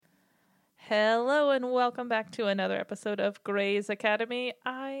Hello and welcome back to another episode of Grey's Academy.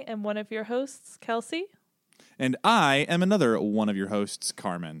 I am one of your hosts, Kelsey. And I am another one of your hosts,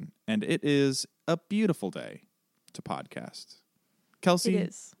 Carmen. And it is a beautiful day to podcast. Kelsey, It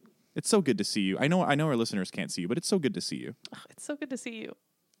is. it's so good to see you. I know our listeners can't see you, but it's so good to see you. Oh, it's so good to see you.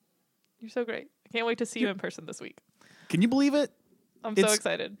 You're so great. I can't wait to see you in person this week. Can you believe it? I'm so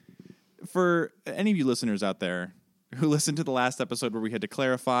excited. For any of you listeners out there who listened to the last episode where we had to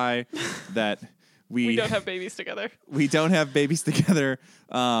clarify that We don't have babies together. we don't have babies together,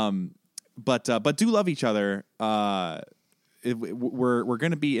 but do love each other. We're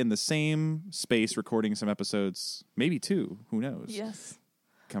going to be in the same space recording some episodes, maybe two. Who knows? Yes.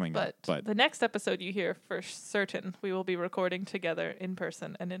 Coming up, But the next episode you hear for certain, we will be recording together in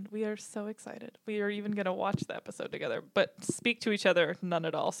person, and we are so excited. We are even going to watch the episode together, but speak to each other none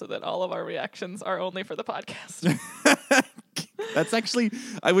at all, so that all of our reactions are only for the podcast. That's actually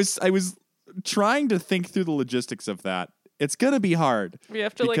I was trying to think through the logistics of that. It's gonna be hard. We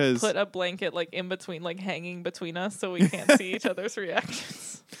have to put a blanket in between, hanging between us, so we can't see each other's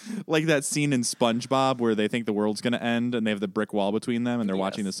reactions. Like that scene in SpongeBob where they think the world's gonna end and they have the brick wall between them and they're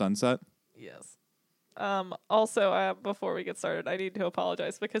watching the sunset. Yes. Also, before we get started, I need to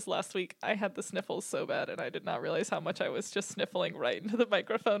apologize because last week I had the sniffles so bad and I did not realize how much I was just sniffling right into the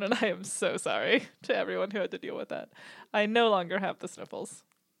microphone, and I am so sorry to everyone who had to deal with that. I no longer have the sniffles.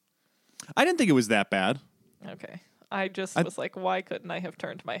 I didn't think it was that bad. Okay. I just was like, why couldn't I have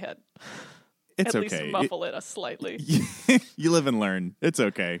turned my head? It's At okay. least muffle it slightly. You live and learn. It's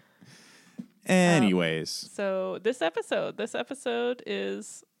okay. Anyways. So this episode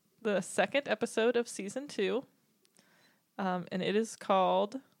is the second episode of season 2. And it is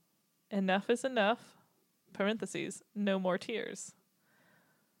called Enough is Enough, parentheses, No More Tears.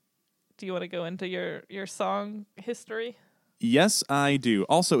 Do you want to go into your song history? Yes, I do.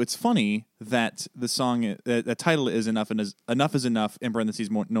 Also, it's funny that the song, the title is Enough is Enough, in parentheses,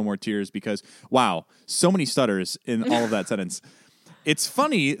 No More Tears, because, wow, so many stutters in all of that sentence. It's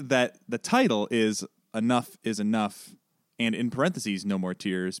funny that the title is Enough is Enough, and in parentheses, No More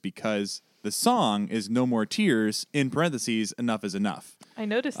Tears, because the song is No More Tears, in parentheses, Enough is Enough. I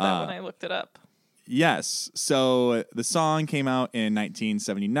noticed that when I looked it up. Yes. So the song came out in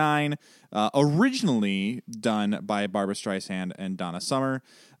 1979, originally done by Barbra Streisand and Donna Summer.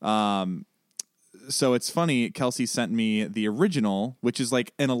 So it's funny, Kelsey sent me the original, which is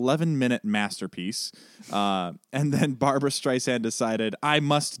like an 11-minute masterpiece. And then Barbra Streisand decided, I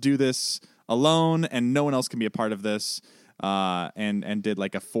must do this alone and no one else can be a part of this. And did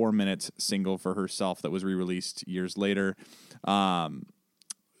like a 4-minute single for herself that was re-released years later.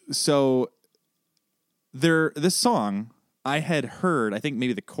 This song I had heard, I think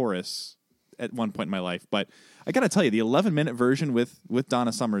maybe the chorus at one point in my life, but I gotta tell you, the 11-minute version with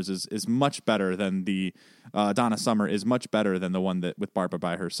Donna Summers is much better than the Donna Summer is much better than the one that with Barbra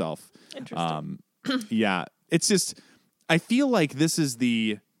by herself. Interesting. Yeah, it's just I feel like this is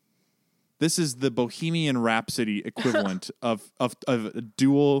the Bohemian Rhapsody equivalent of a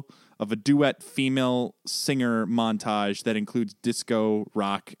duet female singer montage that includes disco,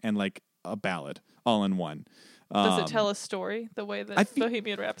 rock, and like a ballad all in one. Does it tell a story the way that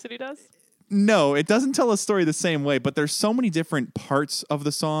Bohemian Rhapsody does? No, it doesn't tell a story the same way, but there's so many different parts of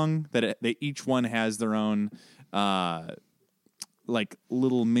the song that each one has their own like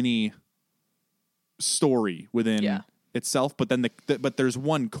little mini story within itself, but then but there's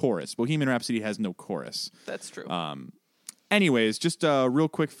one chorus. Bohemian Rhapsody has no chorus. That's true. Anyways, just a real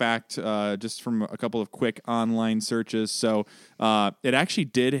quick fact, just from a couple of quick online searches. So it actually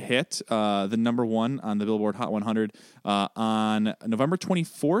did hit the number 1 on the Billboard Hot 100 on November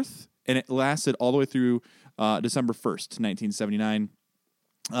 24th, and it lasted all the way through December 1st, 1979.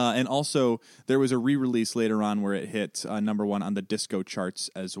 And also, there was a re-release later on where it hit number 1 on the disco charts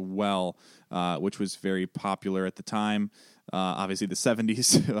as well, which was very popular at the time. Obviously, the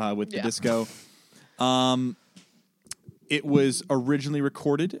 70s with the disco. It was originally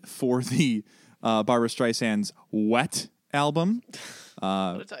recorded for the Barbra Streisand's Wet album.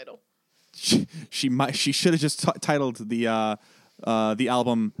 What a title! She should have just titled the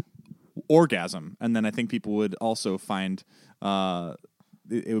album Orgasm, and then I think people would also find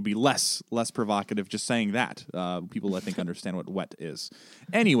it would be less provocative just saying that. People I think understand what wet is.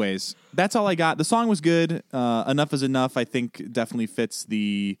 Anyways, that's all I got. The song was good. Enough is Enough. I think definitely fits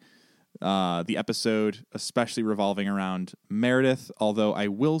the episode, especially revolving around Meredith. Although I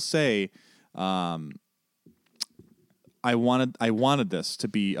will say, I wanted this to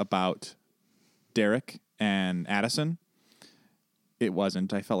be about Derek and Addison. It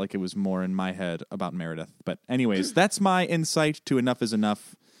wasn't. I felt like it was more in my head about Meredith. But anyways, that's my insight to Enough is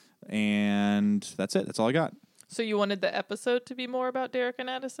Enough. And that's it. That's all I got. So you wanted the episode to be more about Derek and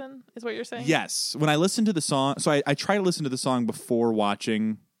Addison, is what you're saying? Yes. When I listened to the song, so I try to listen to the song before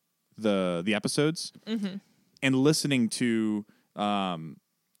watching the episodes, and listening to the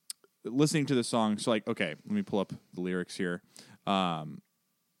song. So like, okay, let me pull up the lyrics here.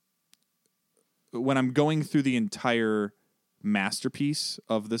 When I'm going through the entire masterpiece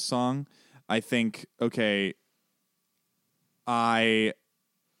of this song, I think, okay, I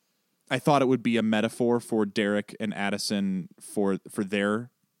thought it would be a metaphor for Derek and Addison for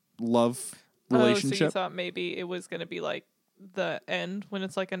their love relationship. Oh, so you thought maybe it was going to be like the end when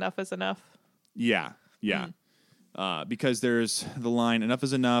it's like enough is enough? Yeah. Because there's the line, enough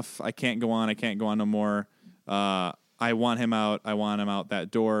is enough, I can't go on no more. I want him out that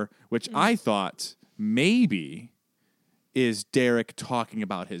door, which I thought maybe is Derek talking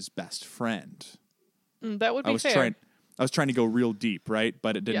about his best friend. That would be fair. I was trying to go real deep, right?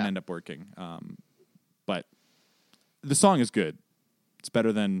 But it didn't end up working. But the song is good. It's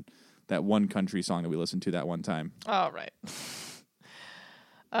better than that one country song that we listened to that one time. All right.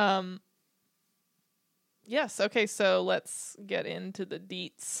 Yes. Okay. So let's get into the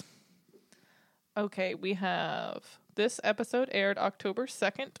deets. Okay. We have this episode aired October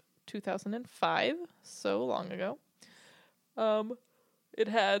 2nd, 2005. So long ago. It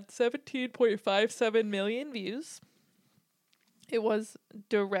had 17.57 million views. It was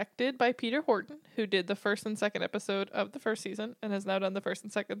directed by Peter Horton, who did the first and second episode of the first season and has now done the first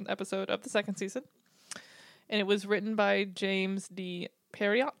and second episode of the second season. And it was written by James D.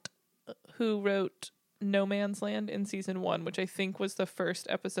 Perriott, who wrote No Man's Land in season 1, which I think was the first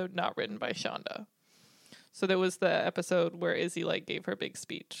episode not written by Shonda. So there was the episode where Izzy gave her big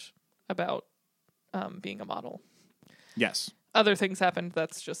speech about being a model. Yes. Other things happened.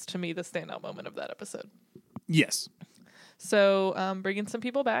 That's just, to me, the standout moment of that episode. Yes. So, bringing some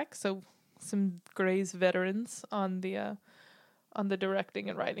people back. So, some Grey's veterans on the directing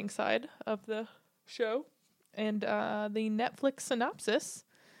and writing side of the show. And the Netflix synopsis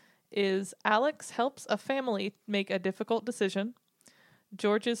is Alex helps a family make a difficult decision.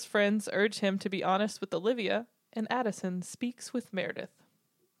 George's friends urge him to be honest with Olivia. And Addison speaks with Meredith.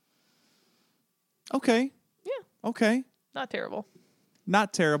 Okay. Yeah. Okay. Not terrible.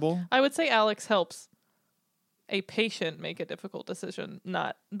 Not terrible. I would say Alex helps a patient make a difficult decision,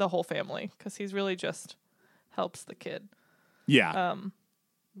 not the whole family, because he's really just helps the kid. Yeah.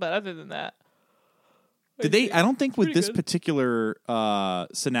 But other than that, I don't think with this good. particular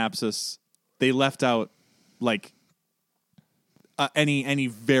synopsis, they left out any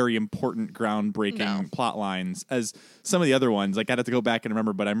very important groundbreaking plot lines as some of the other ones. I'd have to go back and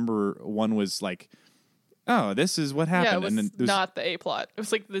remember, but I remember one was oh, this is what happened. Yeah, it was, and then it was not the A plot. It was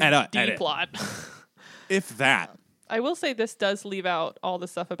the D plot. If that. I will say this does leave out all the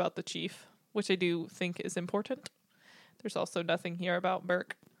stuff about the chief, which I do think is important. There's also nothing here about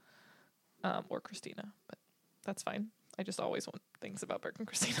Burke or Christina, but that's fine. I just always want things about Burke and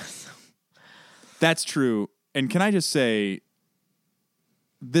Christina. So. That's true. And can I just say,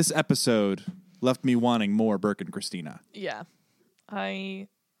 this episode left me wanting more Burke and Christina. Yeah. I'm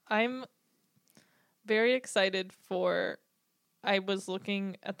very excited for... I was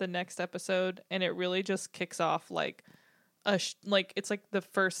looking at the next episode, and it really just kicks off it's the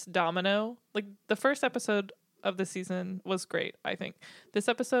first domino. The first episode of the season was great, I think. This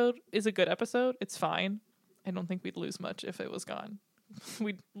episode is a good episode. It's fine. I don't think we'd lose much if it was gone.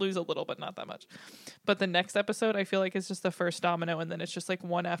 We'd lose a little, but not that much. But the next episode, I feel is just the first domino, and then it's just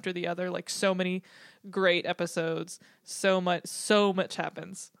one after the other. So many great episodes. So much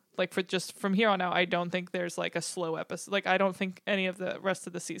happens. From here on out, I don't think there's a slow episode. I don't think any of the rest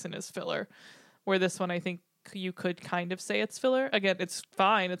of the season is filler. Where this one, I think you could kind of say it's filler. Again, it's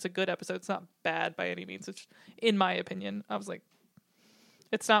fine. It's a good episode. It's not bad by any means. It's, in my opinion, I was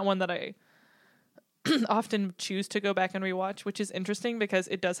it's not one that I often choose to go back and rewatch, which is interesting because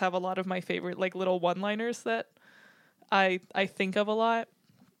it does have a lot of my favorite little one-liners that I think of a lot.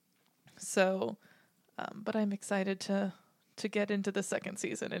 So, but I'm excited to get into the second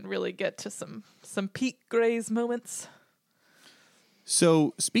season and really get to some peak Grey's moments.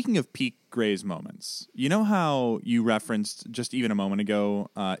 So, speaking of peak Grey's moments, you know how you referenced just even a moment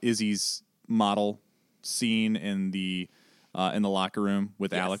ago Izzy's model scene in the locker room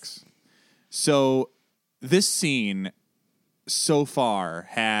with Alex? So, this scene so far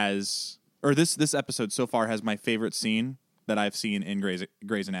has, or this episode so far has my favorite scene that I've seen in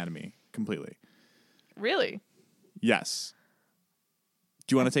Grey's Anatomy completely. Really? Yes.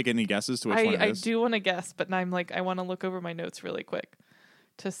 Do you want to take any guesses to which one it is? I do want to guess, but I'm I want to look over my notes really quick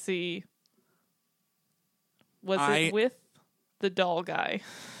to see. Was it with the doll guy?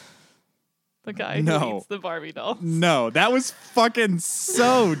 The guy No. who eats the Barbie dolls. No, that was fucking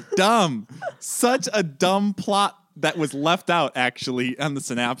so dumb. Such a dumb plot that was left out, actually, on the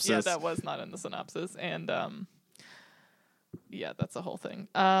synopsis. Yeah, that was not in the synopsis. And, yeah, that's the whole thing.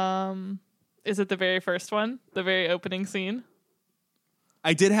 Is it the very first one? The very opening scene?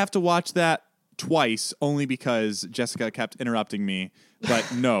 I did have to watch that twice, only because Jessica kept interrupting me.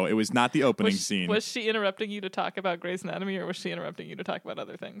 But no, it was not the opening scene. Was she interrupting you to talk about Grey's Anatomy, or was she interrupting you to talk about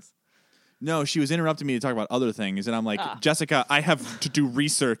other things? No, she was interrupting me to talk about other things. And I'm like, Jessica, I have to do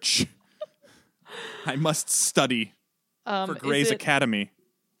research. I must study for Grey's Academy.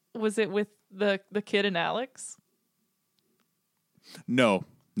 Was it with the kid and Alex? No.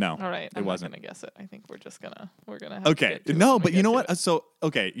 All right, it wasn't. Not gonna guess it. I think we're gonna have okay. To No, but you know what? So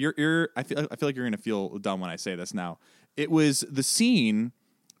okay, I feel like you're gonna feel dumb when I say this now. It was the scene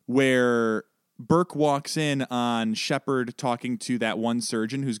where Burke walks in on Shepard talking to that one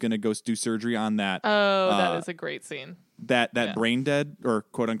surgeon who's gonna go do surgery on that. Oh, that is a great scene. That brain dead or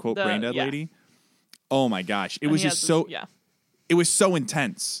quote unquote brain dead lady. Oh my gosh, it was just so. It was so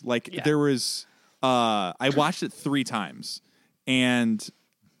intense. Like there was. I watched it 3 times, and.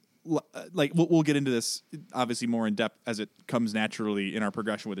 Like we'll get into this obviously more in depth as it comes naturally in our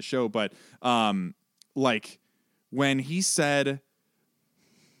progression with the show, but like when he said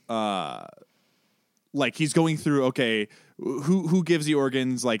like he's going through, okay, who gives the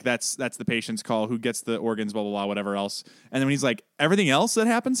organs, like that's the patient's call, who gets the organs, blah blah blah, whatever else, and then when he's like, everything else that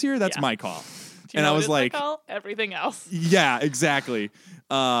happens here, that's my call. And I was like, everything else. Yeah, exactly.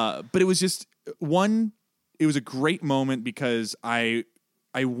 But it was just it was a great moment because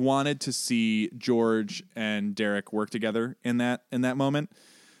I wanted to see George and Derek work together in that moment.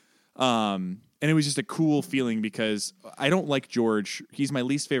 And it was just a cool feeling because I don't like George. He's my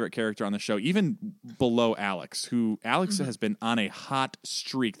least favorite character on the show, even below Alex, who has been on a hot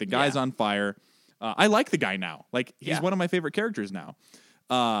streak. The guy's on fire. I like the guy now. Like he's one of my favorite characters now.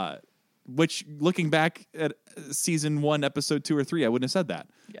 Which looking back at season 1, episode 2 or 3, I wouldn't have said that.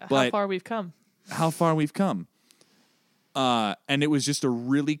 Yeah. But how far we've come. And it was just a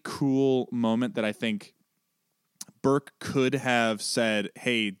really cool moment that I think Burke could have said,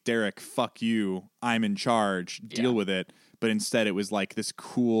 hey, Derek, fuck you. I'm in charge. Deal with it. But instead it was like this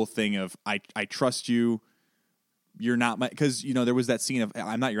cool thing of, I trust you. You're not my, because, there was that scene of,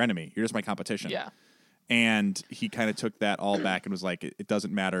 I'm not your enemy. You're just my competition. Yeah. And he kind of took that all back and was like, it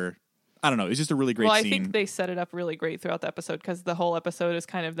doesn't matter. I don't know. It's just a really great scene. I think they set it up really great throughout the episode because the whole episode is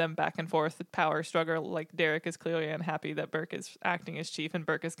kind of them back and forth, power struggle. Like Derek is clearly unhappy that Burke is acting as chief, and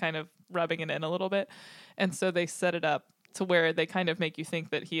Burke is kind of rubbing it in a little bit. And so they set it up to where they kind of make you think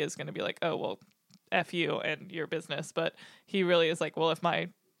that he is going to be like, oh, well, F you and your business. But he really is like, well, if my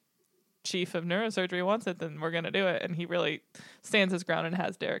chief of neurosurgery wants it, then we're going to do it. And he really stands his ground and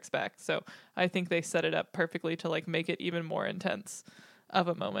has Derek's back. So I think they set it up perfectly to like make it even more intense of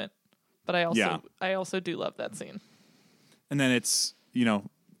a moment. But I also do love that scene. And then it's,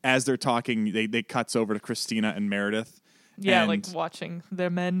 as they're talking, they cuts over to Christina and Meredith. Yeah, like watching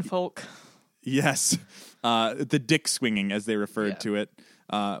their men folk. Yes. The dick swinging, as they referred to it,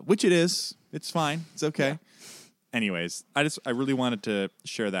 which it is. It's fine. It's okay. Yeah. Anyways, I really wanted to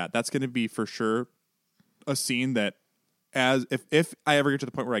share that. That's going to be for sure a scene that if I ever get to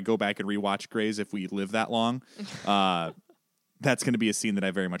the point where I go back and rewatch Grey's, if we live that long, that's going to be a scene that I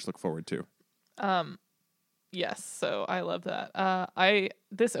very much look forward to. Yes, so I love that.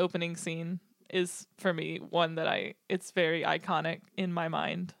 This opening scene is for me one that it's very iconic in my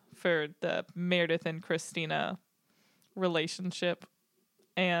mind for the Meredith and Christina relationship,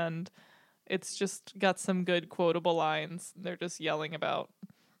 and it's just got some good quotable lines. They're just yelling about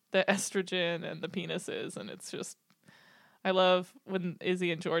the estrogen and the penises, and it's just, I love when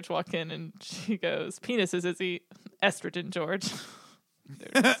Izzy and George walk in and she goes, "Penises, Izzy, estrogen, George."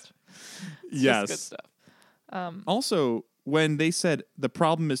 They're just, yes, just good stuff. Also, when they said the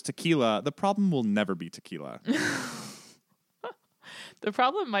problem is tequila, the problem will never be tequila. The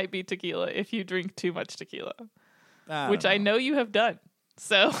problem might be tequila if you drink too much tequila, which I know you have done.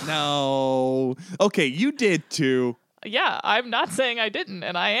 So no, okay, you did too. Yeah, I'm not saying I didn't,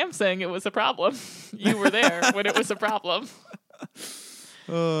 and I am saying it was a problem. You were there when it was a problem.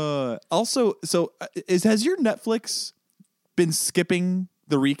 Also, so has your Netflix been skipping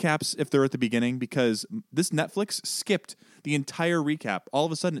the recaps if they're at the beginning? Because this Netflix skipped the entire recap. All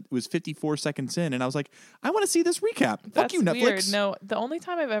of a sudden, it was 54 seconds in, and I was like, I want to see this recap. Fuck you, Netflix. Weird. No, the only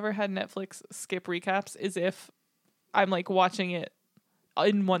time I've ever had Netflix skip recaps is if I'm like watching it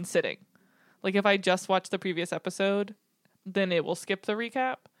in one sitting. Like if I just watched the previous episode, then it will skip the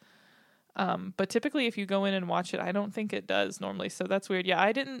recap. But typically if you go in and watch it, I don't think it does normally. So that's weird. Yeah,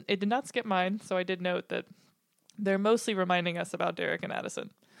 it did not skip mine. So I did note that they're mostly reminding us about Derek and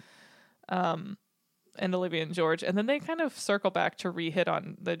Addison. And Olivia and George. And then they kind of circle back to re-hit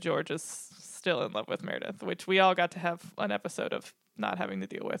on that George is still in love with Meredith, which we all got to have an episode of not having to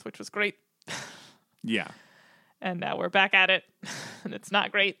deal with, which was great. Yeah. And now we're back at it, and it's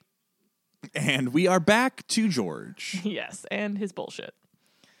not great. And we are back to George. Yes, and his bullshit.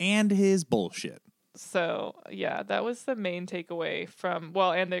 So, yeah, that was the main takeaway from,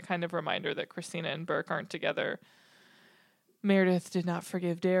 well, and the kind of reminder that Christina and Burke aren't together. Meredith did not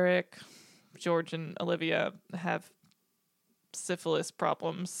forgive Derek. George and Olivia have syphilis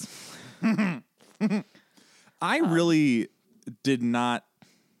problems. I really did not.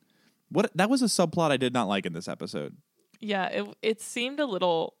 That was a subplot I did not like in this episode. Yeah, it seemed a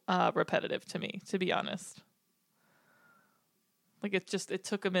little repetitive to me, to be honest. Like it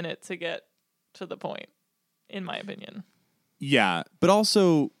took a minute to get to the point, in my opinion. Yeah, but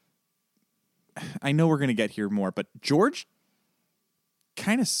also, I know we're going to get here more, but George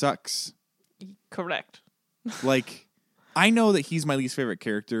kind of sucks. Correct. Like, I know that he's my least favorite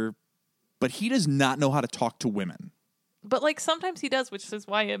character, but he does not know how to talk to women. But, like, sometimes he does, which is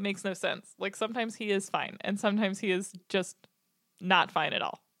why it makes no sense. Like, sometimes he is fine, and sometimes he is just not fine at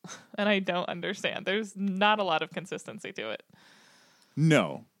all. And I don't understand. There's not a lot of consistency to it.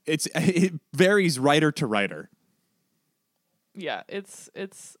 No. It varies writer to writer. Yeah,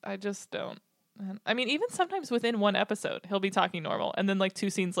 I just don't. I mean, even sometimes within one episode, he'll be talking normal, and then, like,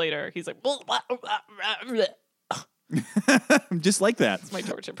 2 scenes later, he's like... Just like that. That's my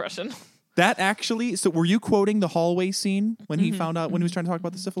George impression. That actually, so were you quoting the hallway scene when he found out, when he was trying to talk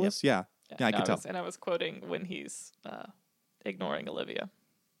about the syphilis? Yep. Yeah, I could tell. And I was quoting when he's ignoring Olivia.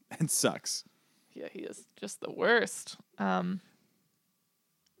 It sucks. Yeah, he is just the worst. Okay,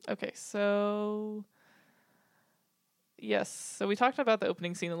 so... Yes, so we talked about the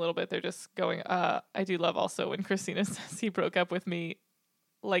opening scene a little bit. They're just going, I do love also when Christina says he broke up with me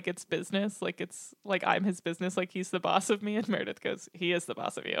like it's business, like it's like I'm his business, like he's the boss of me. And Meredith goes, he is the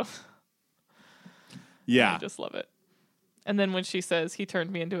boss of you. Yeah. I just love it. And then when she says, he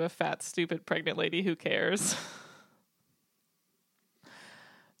turned me into a fat, stupid, pregnant lady who cares.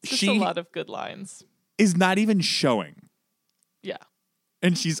 Just a lot of good lines. Is not even showing. Yeah.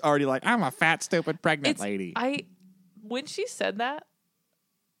 And she's already like, I'm a fat, stupid, pregnant lady. When she said that,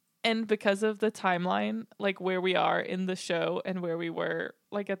 and because of the timeline, like where we are in the show and where we were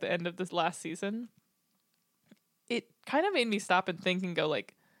like at the end of this last season, it kind of made me stop and think and go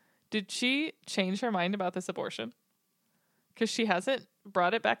like, did she change her mind about this abortion? Because she hasn't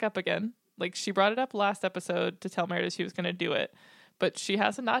brought it back up again. Like she brought it up last episode to tell Meredith she was going to do it, but she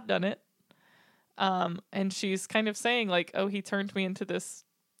has not done it. And she's kind of saying like, oh, he turned me into this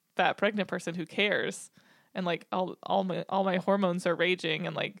fat pregnant person who cares. And like all my hormones are raging,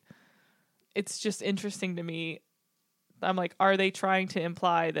 and like it's just interesting to me. I'm like, are they trying to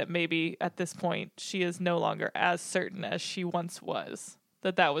imply that maybe at this point she is no longer as certain as she once was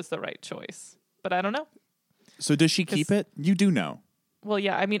that was the right choice? But I don't know. So does she keep it? You do know. Well,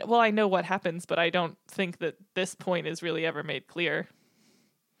 yeah. I mean, I know what happens, but I don't think that this point is really ever made clear.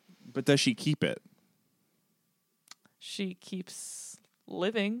 But does she keep it? She keeps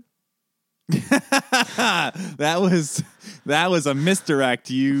living. that was a misdirect,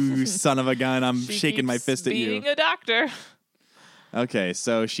 you son of a gun. I'm shaking my fist at you. Being a doctor. Okay,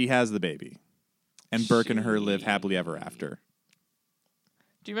 so she has the baby. And Burke and her live happily ever after.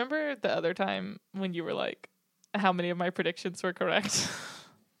 Do you remember the other time when you were like, how many of my predictions were correct?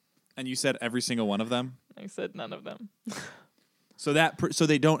 And you said every single one of them? I said none of them. So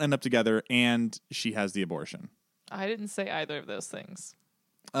they don't end up together and she has the abortion. I didn't say either of those things.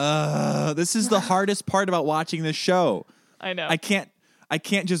 This is the hardest part about watching this show. I know. I can't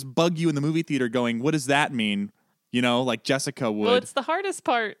just bug you in the movie theater going, what does that mean? You know, like Jessica would. Well, it's the hardest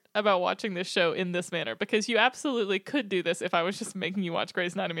part about watching this show in this manner, because you absolutely could do this if I was just making you watch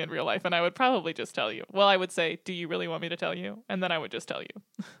Grey's Anatomy in real life, and I would probably just tell you. Well, I would say, do you really want me to tell you? And then I would just tell you.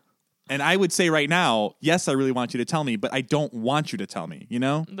 And I would say right now, yes, I really want you to tell me, but I don't want you to tell me, you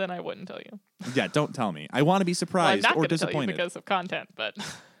know? Then I wouldn't tell you. Yeah, don't tell me. I want to be surprised well, I'm not or disappointed. Tell you disappointed. because of content, but...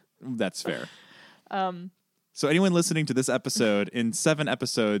 That's fair. So anyone listening to this episode, in 7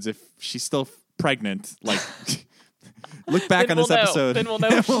 episodes, if she's still pregnant, like, look back on this episode. Then we'll know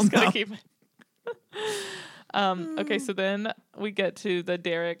if she's going to keep it. Okay, so then we get to the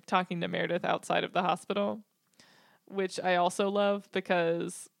Derek talking to Meredith outside of the hospital, which I also love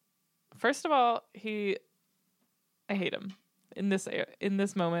because... First of all, I hate him. In this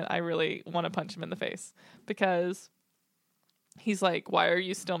moment, I really want to punch him in the face because he's like, "Why are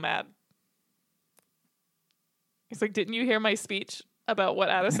you still mad?" He's like, didn't you hear my speech about what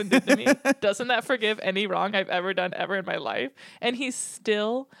Addison did to me? Doesn't that forgive any wrong I've ever done ever in my life? And he's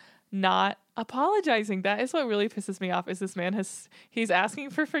still not apologizing. That is what really pisses me off, is this man he's asking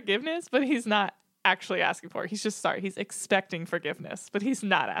for forgiveness, but he's not actually asking for it. He's just sorry. He's expecting forgiveness, but he's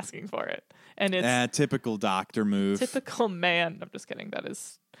not asking for it. And it's typical doctor move. Typical man. I'm just kidding. That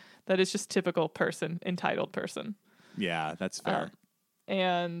is just typical person, entitled person. Yeah, that's fair.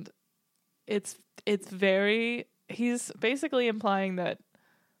 And it's very, he's basically implying that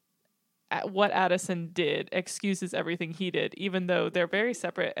what Addison did excuses everything he did, even though they're very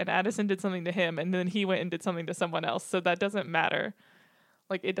separate, and Addison did something to him and then he went and did something to someone else. So that doesn't matter.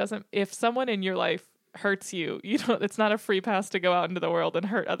 Like, it doesn't, if someone in your life hurts you, it's not a free pass to go out into the world and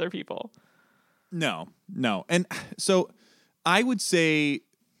hurt other people. No. And so I would say,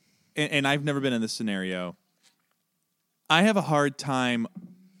 and I've never been in this scenario, I have a hard time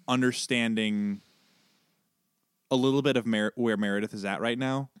understanding a little bit of where Meredith is at right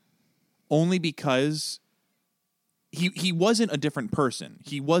now, only because he wasn't a different person.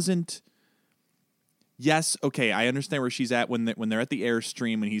 He wasn't. Yes, okay, I understand where she's at when they're at the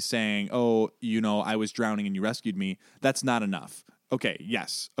Airstream and he's saying, "Oh, I was drowning and you rescued me." That's not enough. Okay,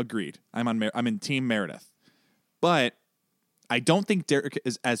 yes, agreed. I'm in Team Meredith, but I don't think Derek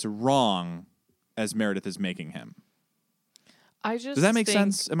is as wrong as Meredith is making him. Does that make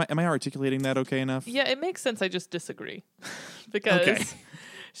sense? Am I articulating that okay enough? Yeah, it makes sense. I just disagree because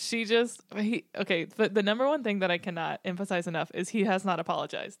But the number one thing that I cannot emphasize enough is he has not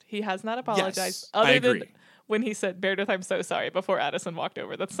apologized. He has not apologized. Yes, other I agree. than when he said, "Meredith, I'm so sorry," before Addison walked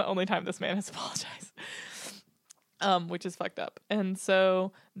over. That's the only time this man has apologized. Which is fucked up. And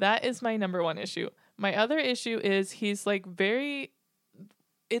so that is my number one issue. My other issue is he's like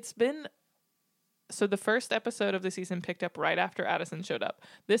so the first episode of the season picked up right after Addison showed up.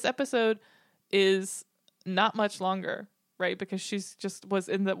 This episode is not much longer, right? Because she's just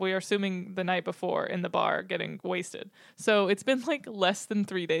we are assuming the night before in the bar getting wasted. So it's been like less than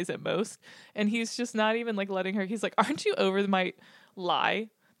 3 days at most. And he's just not even like letting her, he's like, "Aren't you over my lie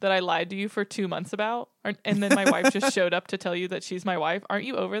that I lied to you for 2 months about? And then my wife just showed up to tell you that she's my wife. Aren't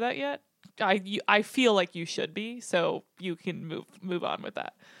you over that yet? I feel like you should be, so you can move on with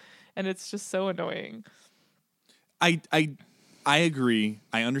that." And it's just so annoying. I agree.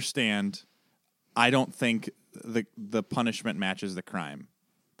 I understand. I don't think the punishment matches the crime.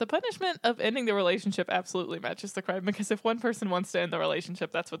 The punishment of ending the relationship absolutely matches the crime, because if one person wants to end the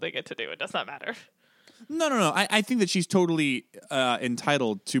relationship, that's what they get to do. It does not matter. No. I think that she's totally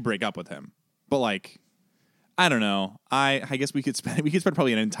entitled to break up with him. But like, I don't know. I guess we could spend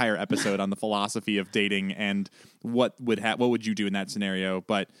probably an entire episode on the philosophy of dating and what would you do in that scenario.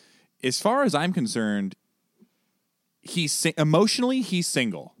 But as far as I'm concerned, emotionally he's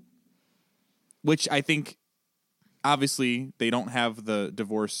single, which I think obviously they don't have the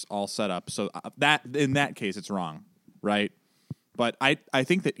divorce all set up. So that in that case it's wrong, right? But I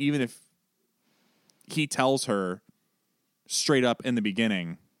think that even if he tells her straight up in the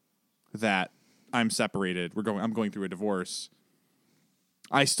beginning that I'm separated, I'm going through a divorce,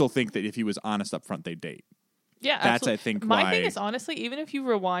 I still think that if he was honest up front, they'd date. Yeah, that's absolutely. I think my why. thing is, honestly, even if you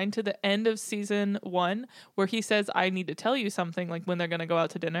rewind to the end of season 1, where he says, "I need to tell you something," like when they're going to go out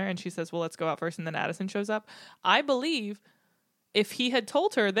to dinner, and she says, "Well, let's go out first," and then Addison shows up. I believe if he had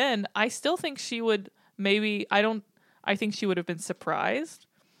told her then, I still think she would I think she would have been surprised,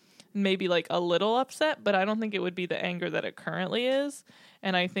 maybe like a little upset, but I don't think it would be the anger that it currently is.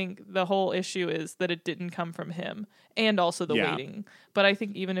 And I think the whole issue is that it didn't come from him, and also the waiting. But I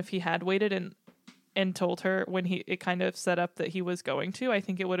think even if he had waited and told her when it kind of set up that he was going to, I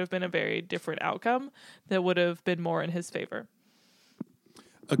think it would have been a very different outcome that would have been more in his favor.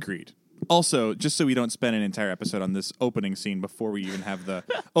 Agreed. Also, just so we don't spend an entire episode on this opening scene before we even have the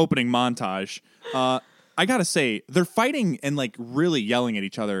opening montage, I gotta say, they're fighting and like really yelling at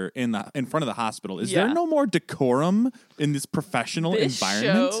each other in front of the hospital. Is there no more decorum in this professional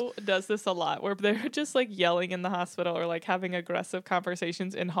environment? This show does this a lot, where they're just like yelling in the hospital or like having aggressive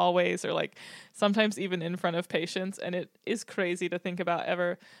conversations in hallways or like sometimes even in front of patients. And it is crazy to think about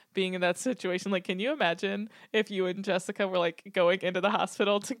ever being in that situation. Like, can you imagine if you and Jessica were like going into the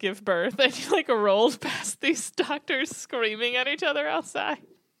hospital to give birth and you like rolled past these doctors screaming at each other outside?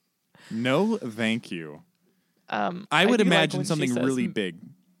 No, thank you. I would imagine something really big.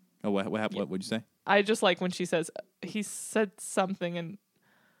 Oh, what would you say? I just like when she says, he said something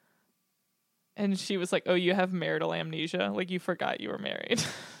and she was like, "Oh, you have marital amnesia. Like you forgot you were married."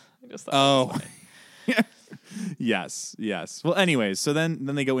 I just thought Yes. Well, anyways, so then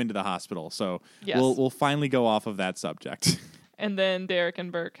they go into the hospital. So we'll finally go off of that subject. And then Derek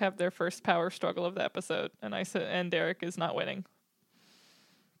and Burke have their first power struggle of the episode, and Derek is not winning.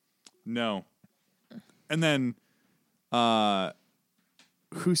 No. And then they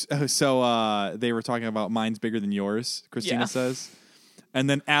were talking about mine's bigger than yours, Christina says. And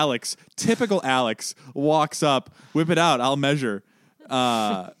then Alex, typical Alex, walks up, whip it out, I'll measure.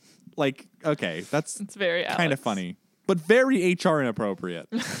 Okay, it's very kind of funny, but very HR inappropriate.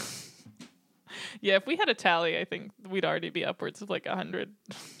 Yeah, if we had a tally, I think we'd already be upwards of like 100.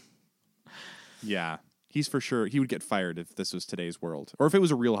 Yeah, he's for sure. He would get fired if this was today's world, or if it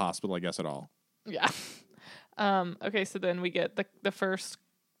was a real hospital, I guess, at all. Yeah. Okay, so then we get the first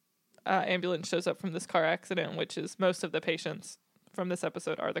ambulance shows up from this car accident, which is most of the patients from this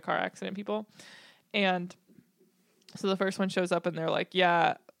episode are the car accident people. And so the first one shows up and they're like,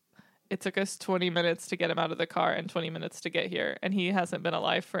 yeah, it took us 20 minutes to get him out of the car and 20 minutes to get here. And he hasn't been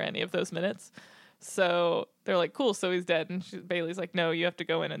alive for any of those minutes. So they're like, cool, so he's dead. And Bailey's like, no, you have to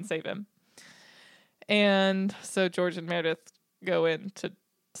go in and save him. And so George and Meredith go in to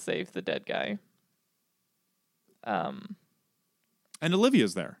save the dead guy. And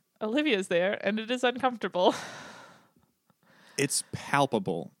Olivia's there. Olivia's there, and it is uncomfortable. It's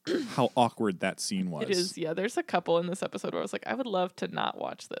palpable how awkward that scene was. It is, yeah. There's a couple in this episode where I was like, I would love to not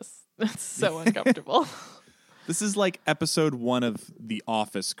watch this. It's so uncomfortable. This is like episode 1 of The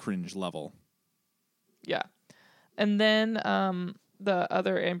Office cringe level. Yeah. And then the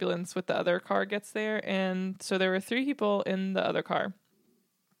other ambulance with the other car gets there, and so there were 3 people in the other car.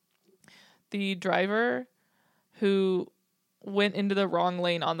 The driver who went into the wrong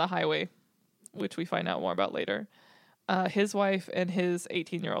lane on the highway, which we find out more about later. His wife and his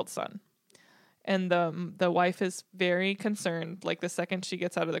 18-year-old son. And the wife is very concerned. Like, the second she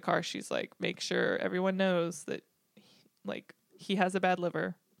gets out of the car, she's like, make sure everyone knows that, he has a bad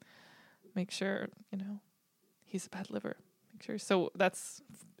liver. Make sure, he's a bad liver. Make sure. So that's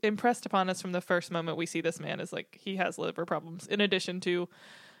impressed upon us from the first moment we see this man is like, he has liver problems, in addition to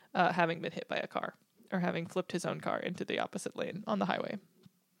having been hit by a car or having flipped his own car into the opposite lane on the highway.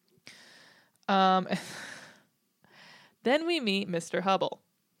 Then we meet Mr. Hubble.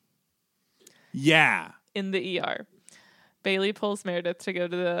 Yeah. In the ER. Bailey pulls Meredith to go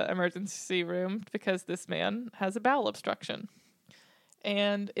to the emergency room because this man has a bowel obstruction.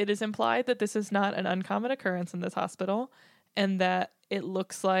 And it is implied that this is not an uncommon occurrence in this hospital, and that it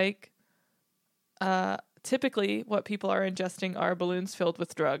looks like typically what people are ingesting are balloons filled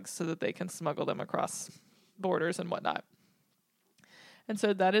with drugs so that they can smuggle them across borders and whatnot. And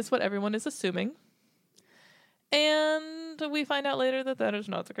so that is what everyone is assuming. And we find out later that is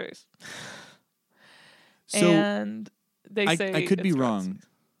not the case. So and they say I could be wrong. drugs.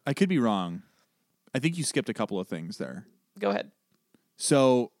 I could be wrong. I think you skipped a couple of things there. Go ahead.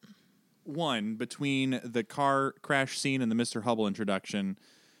 So, one, between the car crash scene and the Mr. Hubble introduction,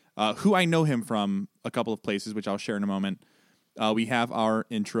 who I know him from a couple of places, which I'll share in a moment, we have our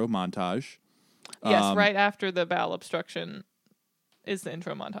intro montage. Yes, right after the bowel obstruction is the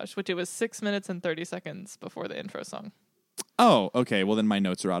intro montage, which it was 6 minutes and 30 seconds before the intro song. Oh, okay. Well, then my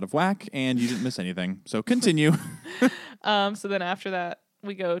notes are out of whack, and you didn't miss anything. So continue. So then after that,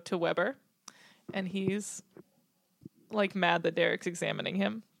 we go to Weber, and he's mad that Derek's examining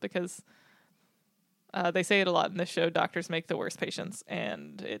him because they say it a lot in this show. Doctors make the worst patients,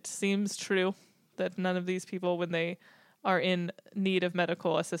 and it seems true that none of these people, when they are in need of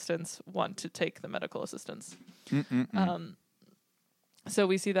medical assistance, want to take the medical assistance. So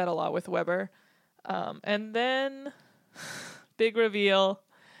we see that a lot with Weber. And then, big reveal,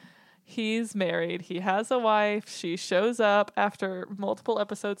 he's married. He has a wife. She shows up after multiple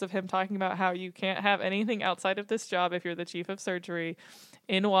episodes of him talking about how you can't have anything outside of this job if you're the chief of surgery.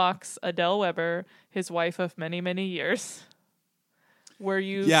 In walks Adele Weber, his wife of many, many years. Were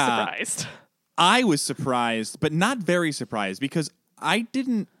you surprised? I was surprised, but not very surprised, because I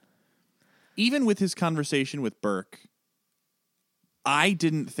didn't, even with his conversation with Burke, I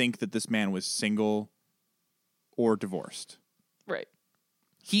didn't think that this man was single or divorced. Right.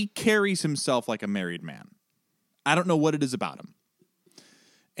 He carries himself like a married man. I don't know what it is about him.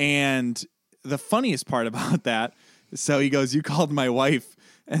 And the funniest part about that, so he goes, you called my wife.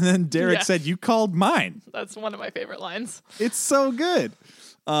 And then Derek said, you called mine. That's one of my favorite lines. It's so good.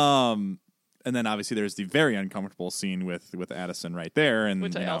 And then obviously there's the very uncomfortable scene with Addison right there. And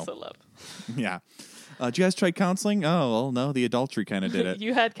which I also love. Yeah. Did you guys try counseling? Oh, well, no, the adultery kind of did it.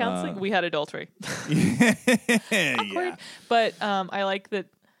 You had counseling? We had adultery. Yeah. But I like that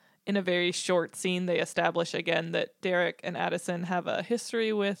in a very short scene, they establish again that Derek and Addison have a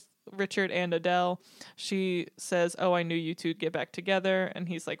history with Richard and Adele. She says, oh, I knew you two'd get back together. And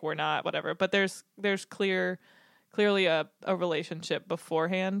he's like, we're not, whatever. But there's clear clearly a relationship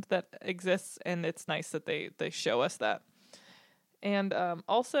beforehand that exists, and it's nice that they show us that. And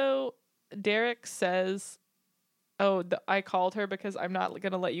also, Derek says, oh, I called her because I'm not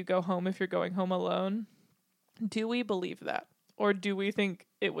going to let you go home if you're going home alone. Do we believe that? Or do we think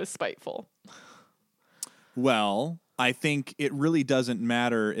it was spiteful? Well, I think it really doesn't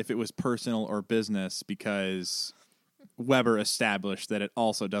matter if it was personal or business, because Weber established that it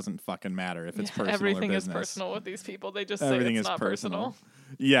also doesn't fucking matter if it's personal everything or business. Everything is personal with these people. They just Everything say it's is not personal.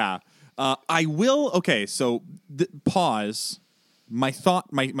 Yeah. I will. Okay, so pause. My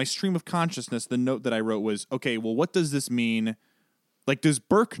thought, my stream of consciousness, the note that I wrote was, okay, well, what does this mean? Like, does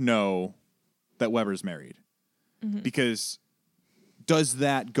Burke know that Weber's married? Mm-hmm. Because does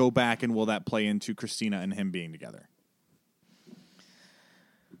that go back, and will that play into Christina and him being together?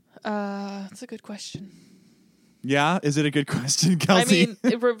 That's a good question. Yeah? Is it a good question, Kelsey? I mean,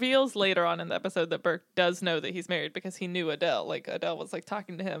 it reveals later on in the episode that Burke does know that he's married because he knew Adele. Like, Adele was, like,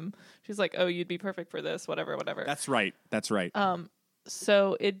 talking to him. She's like, oh, you'd be perfect for this, whatever. That's right.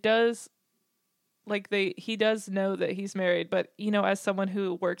 So it does, like, he does know that he's married, but, you know, as someone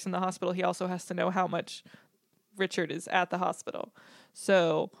who works in the hospital, he also has to know how much Richard is at the hospital.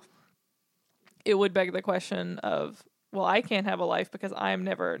 So it would beg the question of, well, I can't have a life because I'm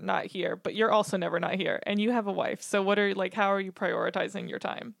never not here, but you're also never not here, and you have a wife. So how are you prioritizing your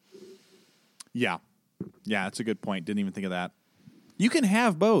time? Yeah, that's a good point. Didn't even think of that. You can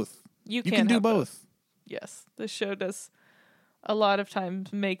have both. You can do both. Yes, this show does a lot of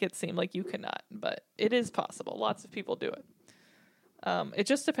times make it seem like you cannot, but it is possible. Lots of people do it. It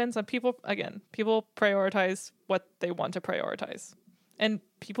just depends on people. Again, people prioritize what they want to prioritize. And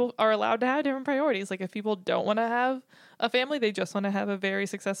people are allowed to have different priorities. Like, if people don't want to have a family, they just want to have a very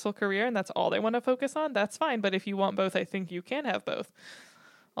successful career, and that's all they want to focus on, that's fine. But if you want both, I think you can have both.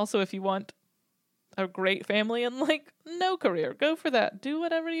 Also, if you want a great family and, like, no career, go for that. Do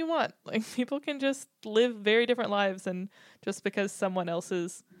whatever you want. Like, people can just live very different lives, and just because someone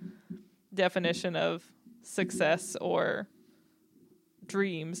else's definition of success or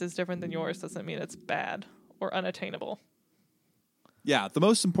dreams is different than yours doesn't mean it's bad or unattainable. Yeah, the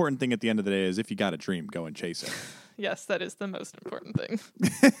most important thing at the end of the day is if you got a dream, go and chase it. Yes, that is the most important thing.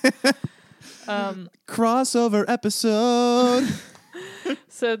 Crossover episode.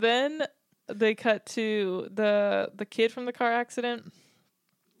 So then they cut to the kid from the car accident,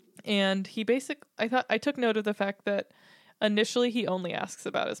 and I took note of the fact that initially he only asks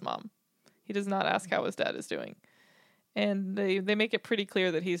about his mom. He does not ask how his dad is doing. And they make it pretty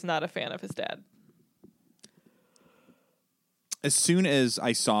clear that he's not a fan of his dad. As soon as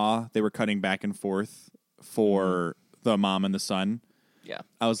I saw they were cutting back and forth for the mom and the son, yeah,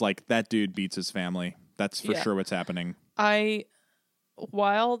 I was like, that dude beats his family. That's for sure what's happening.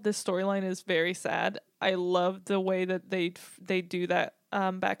 While this storyline is very sad, I love the way that they do that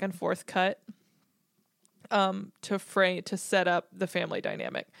back and forth cut to set up the family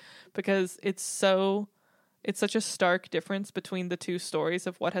dynamic, because it's such a stark difference between the two stories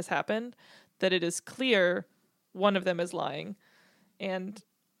of what has happened that it is clear one of them is lying. And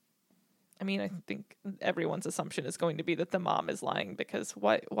I mean, I think everyone's assumption is going to be that the mom is lying, because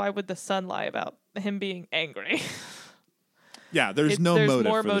why would the son lie about him being angry? Yeah, there's motive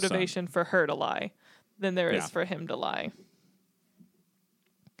more for the motivation son. for her to lie than there is for him to lie.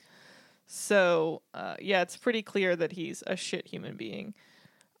 So, it's pretty clear that he's a shit human being.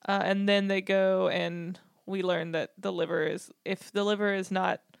 And then they go and we learn that if the liver is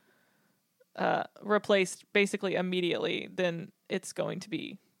not replaced basically immediately, then it's going to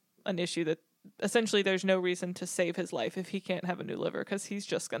be an issue that essentially there's no reason to save his life if he can't have a new liver, because he's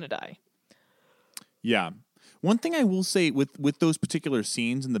just going to die. Yeah. One thing I will say with those particular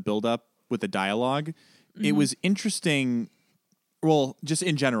scenes and the build-up with the dialogue, it was interesting, well, just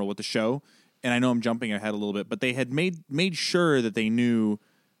in general with the show, and I know I'm jumping ahead a little bit, but they had made sure that they knew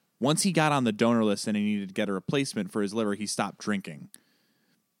once he got on the donor list and he needed to get a replacement for his liver, he stopped drinking.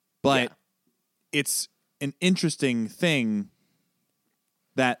 But it's an interesting thing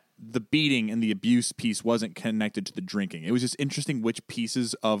that the beating and the abuse piece wasn't connected to the drinking. It was just interesting which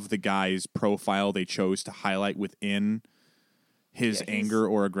pieces of the guy's profile they chose to highlight within his anger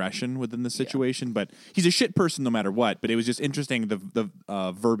or aggression within the situation. Yeah. But he's a shit person no matter what. But it was just interesting the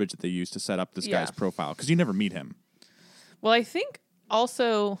verbiage that they used to set up this guy's profile, because you never meet him. Well, I think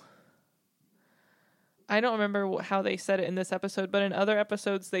also, I don't remember how they said it in this episode, but in other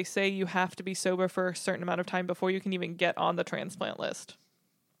episodes they say you have to be sober for a certain amount of time before you can even get on the transplant list.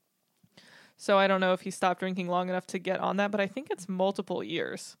 So I don't know if he stopped drinking long enough to get on that, but I think it's multiple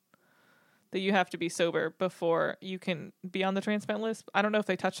years that you have to be sober before you can be on the transplant list. I don't know if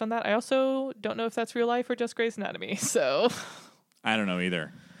they touched on that. I also don't know if that's real life or just Grey's Anatomy. So I don't know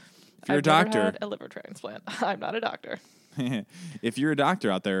either. If you're I've a doctor, never had a liver transplant. I'm not a doctor. if you're a doctor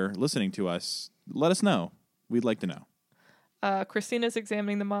out there listening to us, let us know. We'd like to know. Christina's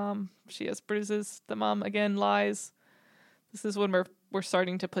examining the mom. She has bruises. The mom again lies. This is when we're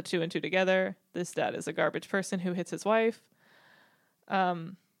starting to put two and two together. This dad is a garbage person who hits his wife.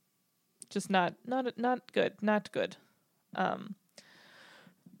 Just not good. Not good.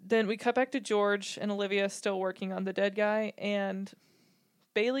 Then we cut back to George and Olivia still working on the dead guy, and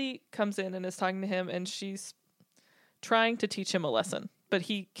Bailey comes in and is talking to him, and she's trying to teach him a lesson, but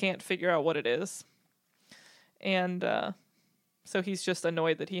he can't figure out what it is. And so he's just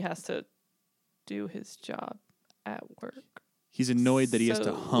annoyed that he has to do his job at work. He's annoyed that he has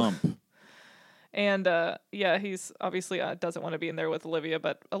to hump. And he's obviously doesn't want to be in there with Olivia,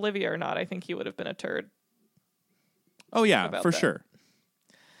 but Olivia or not, I think he would have been a turd. Oh, yeah, for sure.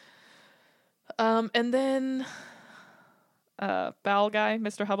 And then Bowel guy,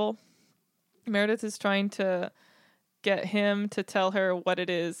 Mr. Hubble, Meredith is trying to get him to tell her what it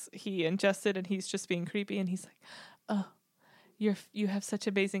is he ingested, and he's just being creepy, and he's like, oh, you have such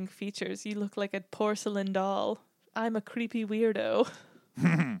amazing features. You look like a porcelain doll. I'm a creepy weirdo.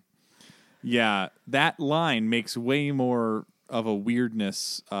 Yeah, that line makes way more of a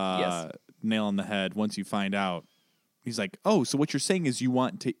weirdness nail on the head once you find out. He's like, oh, so what you're saying is you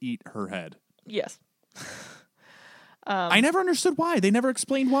want to eat her head. Yes. I never understood why. They never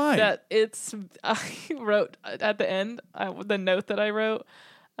explained why. I wrote at the end, the note that I wrote,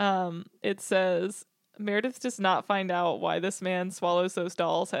 it says, Meredith does not find out why this man swallows those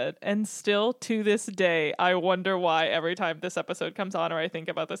dolls' head. And still to this day, I wonder why every time this episode comes on or I think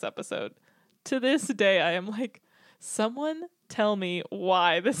about this episode. To this day, I am like, someone tell me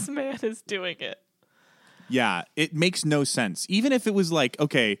why this man is doing it. Yeah, it makes no sense. Even if it was like,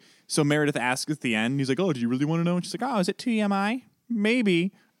 okay, so Meredith asks at the end, he's like, oh, do you really want to know? And she's like, oh, is it TMI?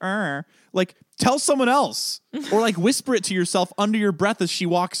 Maybe. Like, tell someone else. Or like whisper it to yourself under your breath as she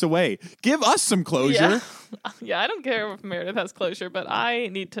walks away. Give us some closure. Yeah, I don't care if Meredith has closure, but I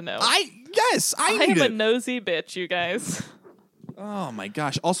need to know. I am a nosy bitch, you guys. Oh my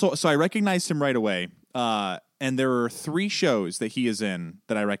gosh. Also, so I recognized him right away. And there are 3 shows that he is in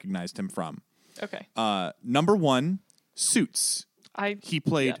that I recognized him from. Okay. Number 1, Suits. He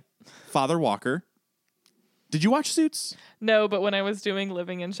played Father Walker. Did you watch Suits? No, but when I was doing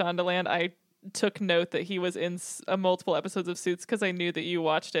Living in Shondaland, I took note that he was in multiple episodes of Suits because I knew that you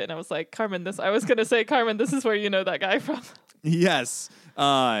watched it, and I was like, Carmen, this is where you know that guy from. Yes.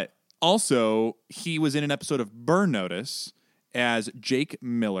 Also, he was in an episode of Burn Notice as Jake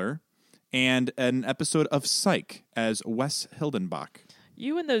Miller and an episode of Psych as Wes Hildenbach.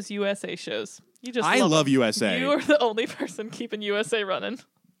 You and those USA shows. I love USA. You are the only person keeping USA running.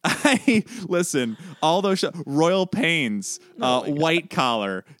 Listen, all those shows, Royal Pains, White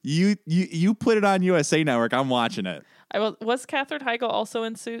Collar. You put it on USA Network. I'm watching it. Was Katherine Heigl also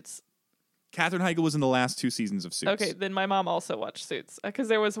in Suits? Katherine Heigl was in the last 2 seasons of Suits. Okay, then my mom also watched Suits because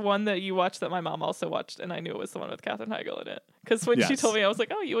there was one that you watched that my mom also watched, and I knew it was the one with Katherine Heigl in it. Because when she told me, I was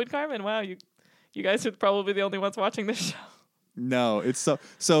like, "Oh, you and Carmen, wow, you guys are probably the only ones watching this show." No, it's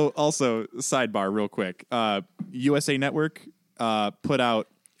so. Also, sidebar, real quick. USA Network put out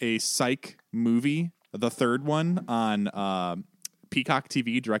a Psych movie, the 3rd one on Peacock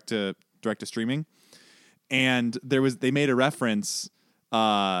TV, direct to streaming, and they made a reference.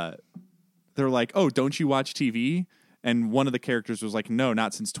 They're like, "Oh, don't you watch TV?" And one of the characters was like, "No,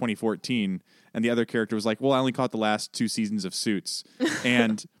 not since 2014." And the other character was like, "Well, I only caught the last 2 seasons of Suits."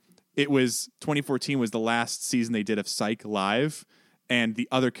 And it was 2014 was the last season they did of Psych live, and the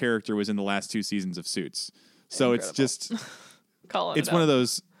other character was in the last 2 seasons of Suits. So Incredible. It's just it's one of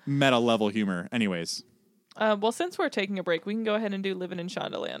those meta level humor. Anyways. Well, since we're taking a break, we can go ahead and do Living in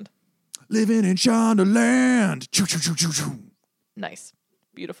Shondaland. Living in Shondaland. Choo, choo, choo, choo, choo. Nice.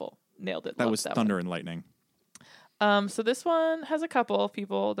 Beautiful. Nailed it. That was thunder and lightning. So this one has a couple of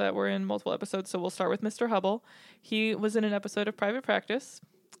people that were in multiple episodes. So we'll start with Mr. Hubble. He was in an episode of Private Practice.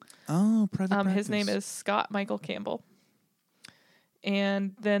 Oh, Private Practice. His name is Scott Michael Campbell.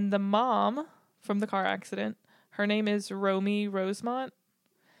 And then the mom from the car accident, her name is Romy Rosemont.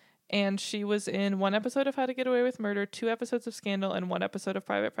 And she was in 1 episode of How to Get Away with Murder, 2 episodes of Scandal, and 1 episode of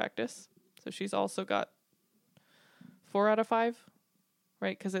Private Practice. So she's also got 4 out of 5,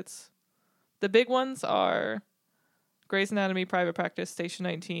 right? Because it's the big ones are Grey's Anatomy, Private Practice, Station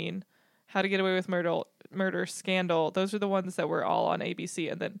 19, How to Get Away with Murder, Scandal. Those are the ones that were all on ABC.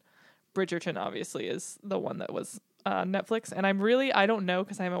 And then Bridgerton, obviously, is the one that was Netflix, and I don't know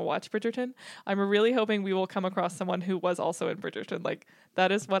because I haven't watched Bridgerton. I'm really hoping we will come across someone who was also in Bridgerton. Like,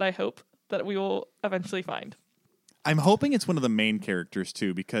 that is what I hope that we will eventually find. I'm hoping it's one of the main characters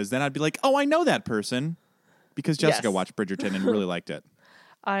too, because then I'd be like, oh, I know that person, because Jessica Yes. watched Bridgerton and really liked it.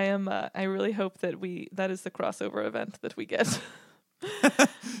 I really hope that that is the crossover event that we get.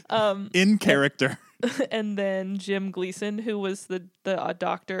 In character. And then Jim Gleason, who was the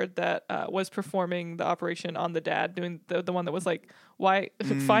doctor that was performing the operation on the dad, doing the one that was like, why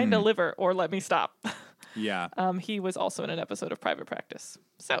find a liver or let me stop. Yeah. He was also in an episode of Private Practice.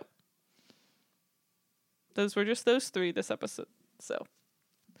 So those were just those three this episode. So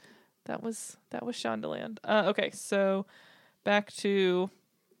that was Shondaland. Okay, so back to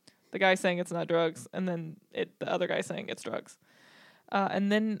the guy saying it's not drugs, and then the other guy saying it's drugs.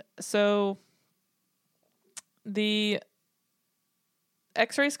 And then, so the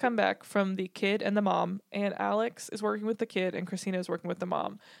x-rays come back from the kid and the mom, and Alex is working with the kid and Christina is working with the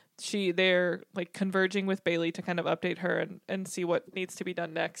mom. They're like converging with Bailey to kind of update her and see what needs to be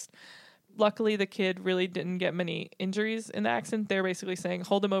done next. Luckily, the kid really didn't get many injuries in the accident. They're basically saying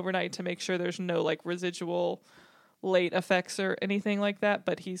hold him overnight to make sure there's no like residual late effects or anything like that,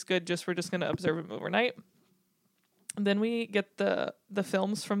 but he's good. We're just going to observe him overnight. And then we get the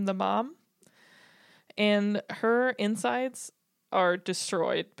films from the mom, and her insides are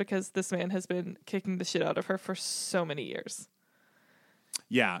destroyed because this man has been kicking the shit out of her for so many years.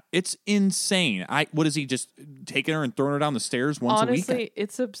 Yeah, it's insane. What is he, just taking her and throwing her down the stairs once a week? Honestly,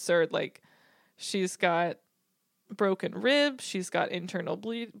 it's absurd. Like, she's got broken ribs, she's got internal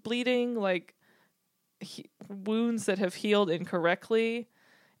bleeding, like wounds that have healed incorrectly.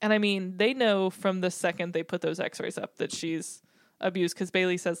 And I mean, they know from the second they put those x-rays up that she's abused, because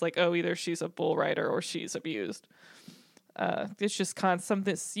Bailey says like, oh, either she's a bull rider or she's abused. It's just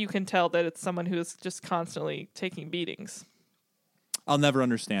something you can tell that it's someone who is just constantly taking beatings. I'll never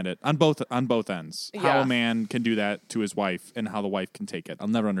understand it on both ends. Yeah. How a man can do that to his wife and how the wife can take it. I'll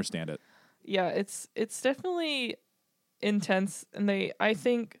never understand it. Yeah, it's definitely intense, and I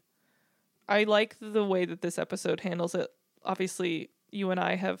think I like the way that this episode handles it. Obviously, you and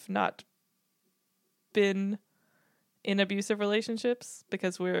I have not been in abusive relationships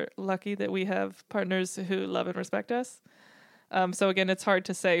because we're lucky that we have partners who love and respect us. So again, it's hard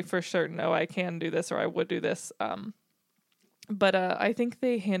to say for certain, oh, I can do this or I would do this. But I think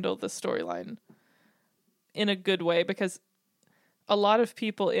they handle the storyline in a good way, because a lot of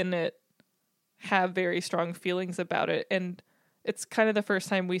people in it have very strong feelings about it. And it's kind of the first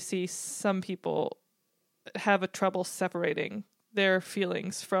time we see some people have a trouble separating their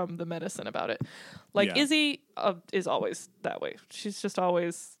feelings from the medicine about it. Like, Yeah. Izzy is always that way. She's just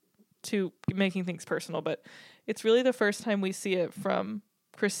always making things personal. But it's really the first time we see it from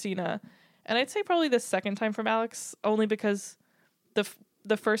Christina. And I'd say probably the second time from Alex, only because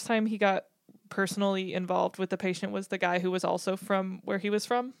the first time he got personally involved with the patient was the guy who was also from where he was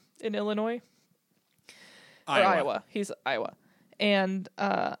from in Illinois. Or Iowa. He's Iowa. And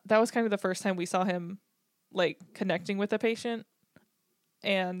that was kind of the first time we saw him like connecting with a patient.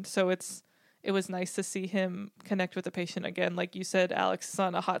 And so it was nice to see him connect with the patient again. Like you said, Alex is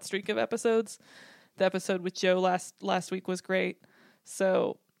on a hot streak of episodes. The episode with Joe last week was great.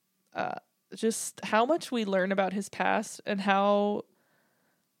 So just how much we learn about his past and how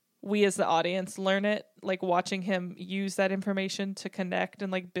we as the audience learn it, like watching him use that information to connect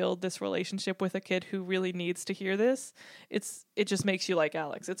and like build this relationship with a kid who really needs to hear this. It just makes you like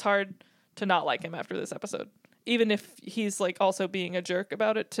Alex. It's hard to not like him after this episode. Even if he's like also being a jerk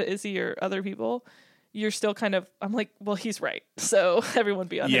about it to Izzy or other people, you're still kind of, I'm like, well, he's right. So everyone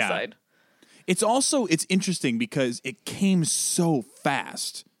be on his side. It's interesting because it came so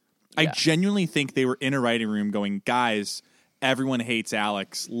fast. Yeah. I genuinely think they were in a writing room going, guys, everyone hates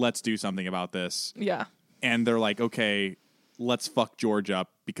Alex. Let's do something about this. Yeah. And they're like, okay, let's fuck George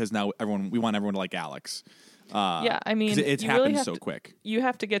up because now we want everyone to like Alex. Yeah, I mean, it's happened so quick. You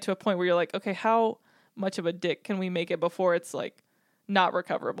have to get to a point where you're like, okay, how much of a dick can we make it before it's like not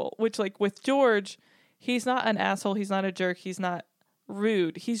recoverable? Which, like with George, he's not an asshole, he's not a jerk, he's not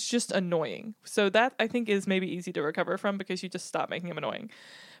rude, he's just annoying. So that I think is maybe easy to recover from because you just stop making him annoying.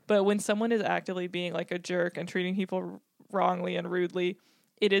 But when someone is actively being like a jerk and treating people wrongly and rudely,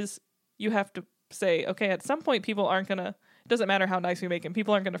 you have to say, okay, at some point people aren't gonna, it doesn't matter how nice we make him,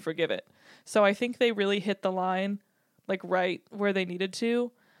 people aren't gonna forgive it. So I think they really hit the line like right where they needed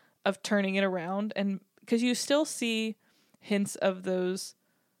to of turning it around. And because you still see hints of those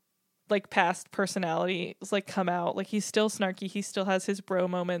like past personalities like come out. Like he's still snarky, he still has his bro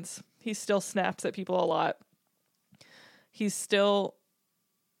moments, he still snaps at people a lot, he's still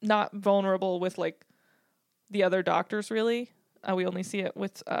not vulnerable with like the other doctors, really. We only see it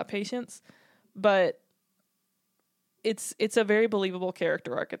with patients. But it's a very believable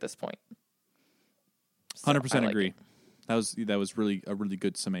character arc at this point. So 100% agree. That was really a really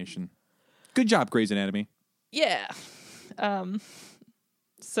good summation. Good job, Grey's Anatomy. Yeah.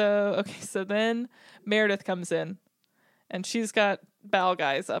 So then Meredith comes in, and she's got bowel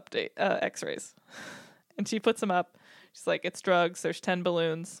guys update X-rays, and she puts them up. She's like, it's drugs. There's 10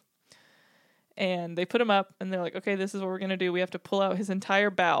 balloons, and they put them up, and they're like, okay, this is what we're gonna do. We have to pull out his entire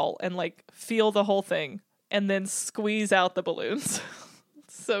bowel and like feel the whole thing, and then squeeze out the balloons.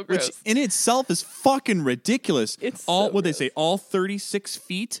 So gross. Which in itself is fucking ridiculous. It's all so what they gross. say, all 36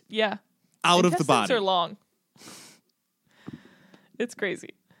 feet Yeah. out of the Intestines body. are long. It's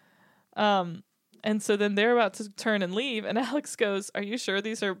crazy. And so then they're about to turn and leave, and Alex goes, "Are you sure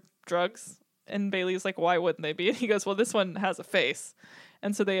these are drugs?" And Bailey's like, "Why wouldn't they be?" And he goes, "Well, this one has a face."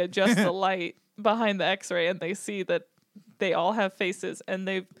 And so they adjust the light behind the X-ray, and they see that they all have faces, and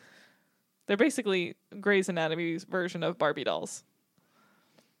they're basically Grey's Anatomy's version of Barbie dolls.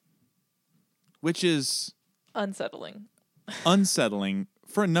 Which is Unsettling. unsettling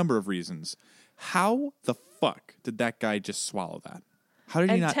for a number of reasons. How the fuck did that guy just swallow that? How did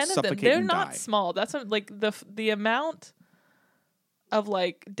he And not 10 of them, suffocate they're and not die? small. That's what, like the amount of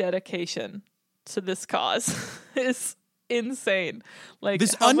like dedication to this cause is insane. Like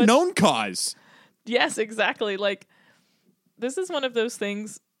This how much- unknown cause. Yes, exactly. Like, this is one of those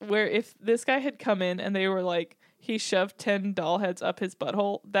things where if this guy had come in and they were like, he shoved 10 doll heads up his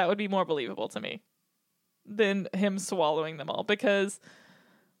butthole, that would be more believable to me than him swallowing them all. Because,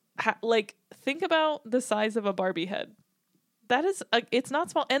 like, think about the size of a Barbie head. That is, it's not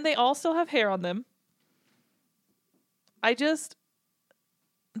small. And they all still have hair on them.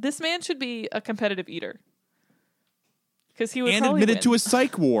 This man should be a competitive eater. Because he would And probably admitted win. to a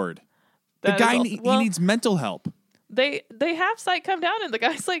psych ward. The That is guy, also- he well, needs mental help. They have Psych come down, and the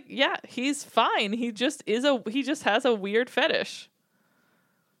guy's like, yeah, he's fine. He just has a weird fetish.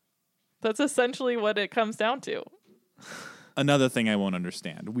 That's essentially what it comes down to. Another thing I won't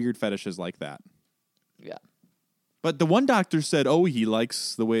understand. Weird fetishes like that. Yeah. But the one doctor said, oh, he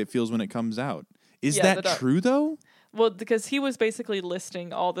likes the way it feels when it comes out. Is Yeah, that true, though? Well, because he was basically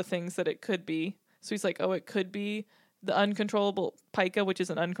listing all the things that it could be. So he's like, oh, it could be the uncontrollable pica, which is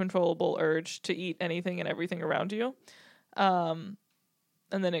an uncontrollable urge to eat anything and everything around you. And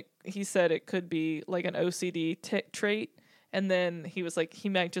then he said it could be like an OCD trait. And then he was like, he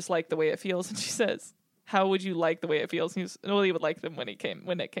might just like the way it feels. And she says, how would you like the way it feels? And he would like them when it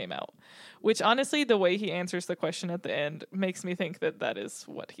came out. Which honestly, the way he answers the question at the end makes me think that is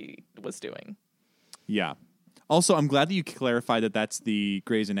what he was doing. Yeah. Also, I'm glad that you clarified that that's the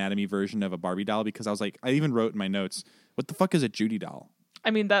Grey's Anatomy version of a Barbie doll, because I was like, I even wrote in my notes, what the fuck is a Judy doll?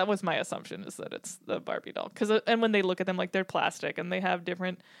 I mean, that was my assumption, is that it's the Barbie doll. And when they look at them, like, they're plastic, and they have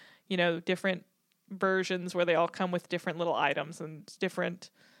different versions where they all come with different little items and different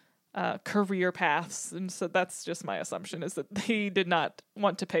career paths. And so that's just my assumption, is that they did not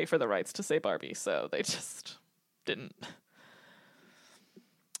want to pay for the rights to say Barbie, so they just didn't.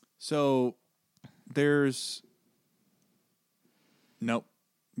 So there's... Nope.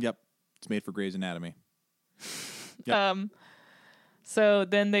 Yep. It's made for Grey's Anatomy. Yep. So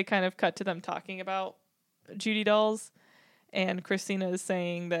then they kind of cut to them talking about Judy dolls, and Christina is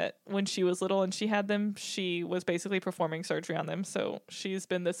saying that when she was little and she had them, she was basically performing surgery on them. So she's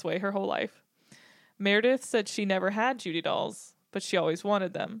been this way her whole life. Meredith said she never had Judy dolls, but she always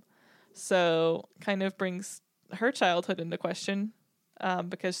wanted them. So kind of brings her childhood into question,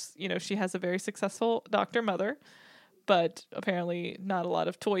 because, she has a very successful doctor mother, but apparently not a lot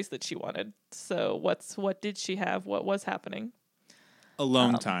of toys that she wanted. So what did she have? What was happening?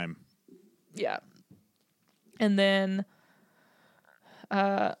 Alone time. Yeah. And then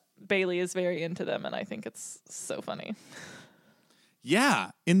Bailey is very into them, and I think it's so funny.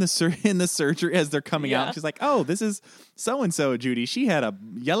 Yeah. In the surgery, as they're coming Yeah. out, she's like, oh, this is so-and-so, Judy. She had a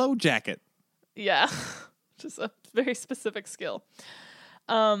yellow jacket. Yeah. Just a very specific skill.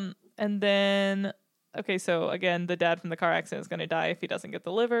 And then, okay, so again, the dad from the car accident is going to die if he doesn't get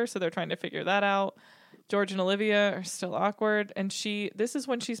the liver, so they're trying to figure that out. George and Olivia are still awkward, and this is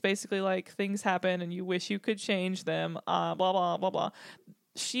when she's basically like, things happen and you wish you could change them, blah, blah, blah, blah.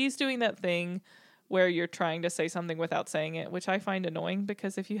 She's doing that thing where you're trying to say something without saying it, which I find annoying,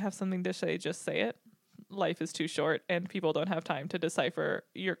 because if you have something to say, just say it. Life is too short, and people don't have time to decipher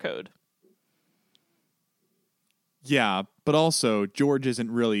your code. Yeah, but also George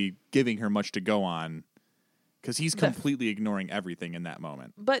isn't really giving her much to go on, because he's completely ignoring everything in that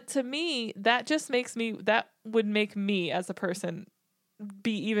moment. But to me, that would make me as a person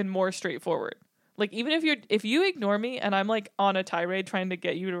be even more straightforward. Like, even if you ignore me and I'm like on a tirade trying to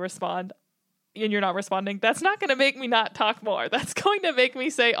get you to respond and you're not responding, that's not going to make me not talk more. That's going to make me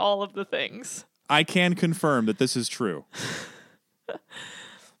say all of the things. I can confirm that this is true.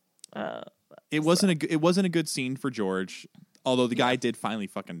 It wasn't a good scene for George, although the guy did finally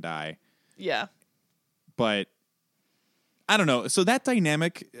fucking die. Yeah. But I don't know. So that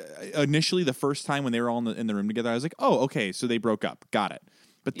dynamic, initially, the first time when they were all in the room together, I was like, oh, okay, so they broke up. Got it.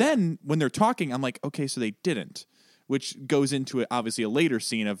 But then when they're talking, I'm like, okay, so they didn't, which goes into obviously a later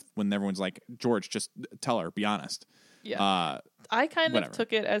scene of when everyone's like, George, just tell her, be honest. Yeah. I kind whatever. of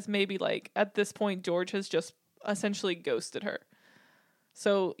took it as maybe like at this point, George has just essentially ghosted her.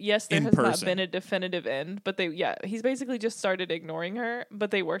 So yes, there has not been a definitive end, but he's basically just started ignoring her,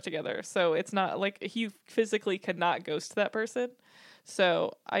 but they work together. So it's not like he physically cannot ghost that person.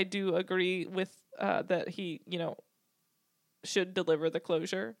 So I do agree with that he, should deliver the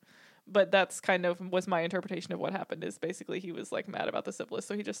closure. But that's kind of was my interpretation of what happened is basically he was like mad about the syphilis.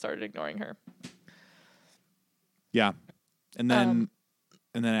 So he just started ignoring her. Yeah. And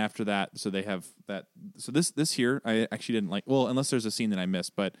then after that, so they have that. So this here, I actually didn't like. Well, unless there's a scene that I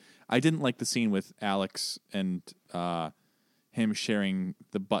missed, but I didn't like the scene with Alex and him sharing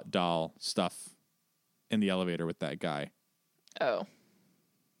the butt doll stuff in the elevator with that guy. Oh,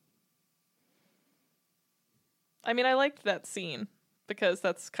 I mean, I liked that scene because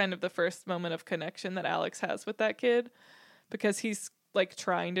that's kind of the first moment of connection that Alex has with that kid, because he's like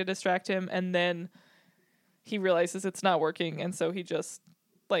trying to distract him, and then he realizes it's not working, and so he just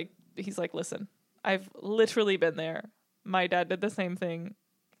he's like, listen, I've literally been there. My dad did the same thing.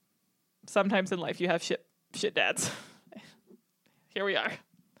 Sometimes in life you have shit dads. Here we are.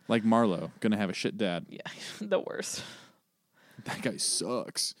 Like Marlo, gonna have a shit dad. Yeah, the worst. That guy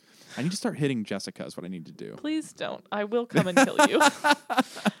sucks. I need to start hitting Jessica is what I need to do. Please don't. I will come and kill you.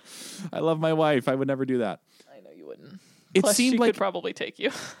 I love my wife. I would never do that. I know you wouldn't. It Plus, seemed she like could probably take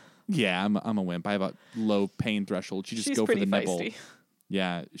you. Yeah, I'm a wimp. I have a low pain threshold. She's go for the nipple. Feisty.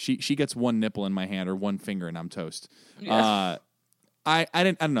 Yeah, she gets one nipple in my hand or one finger and I'm toast. Yeah. I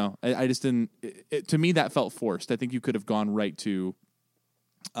don't know. I just didn't. To me, that felt forced. I think you could have gone right to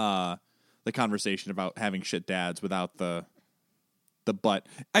the conversation about having shit dads without the butt.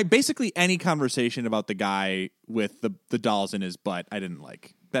 Basically any conversation about the guy with the dolls in his butt, I didn't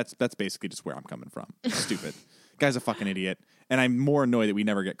like. That's basically just where I'm coming from. Stupid. Guy's a fucking idiot. And I'm more annoyed that we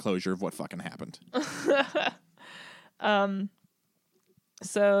never get closure of what fucking happened.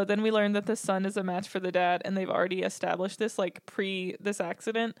 So then we learned that the son is a match for the dad, and they've already established this, like, pre this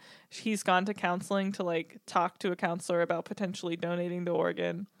accident. He's gone to counseling to, like, talk to a counselor about potentially donating the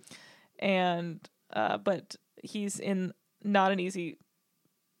organ. And, but he's in not an easy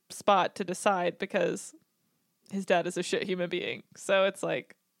spot to decide because his dad is a shit human being. So it's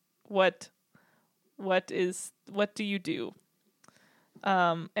like, what do you do?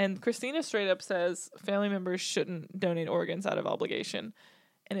 And Christina straight up says family members shouldn't donate organs out of obligation.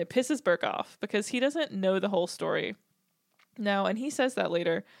 And it pisses Burke off because he doesn't know the whole story. Now, and he says that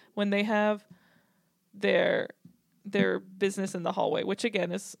later when they have their business in the hallway, which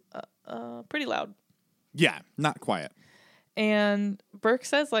again is pretty loud. Yeah, not quiet. And Burke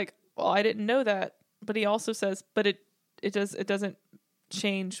says like, well, I didn't know that. But he also says, but it doesn't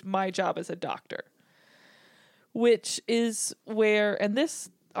change my job as a doctor. Which is where, and this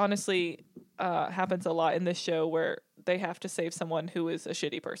honestly happens a lot in this show where they have to save someone who is a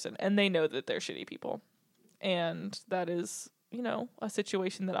shitty person and they know that they're shitty people. And that is, a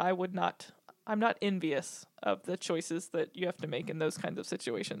situation that I'm not envious of the choices that you have to make in those kinds of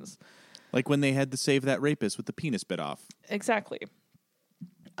situations. Like when they had to save that rapist with the penis bit off. Exactly.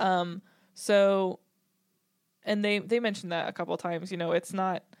 So, and they mentioned that a couple of times, it's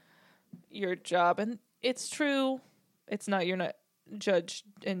not your job, and it's true. You're not judge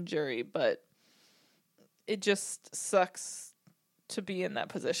and jury, but it just sucks to be in that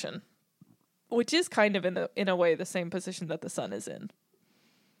position, which is kind of in a way the same position that the son is in,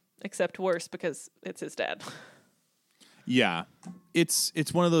 except worse because it's his dad. Yeah, it's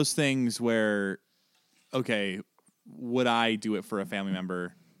one of those things where, okay, would I do it for a family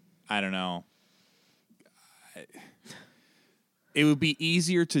member? I don't know. It would be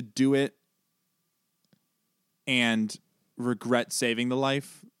easier to do it and regret saving the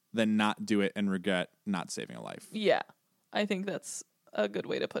life than not do it and regret not saving a life. Yeah, I think that's a good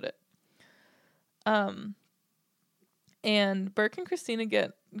way to put it. And Burke and Christina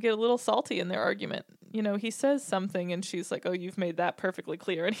get a little salty in their argument. He says something and she's like, oh, you've made that perfectly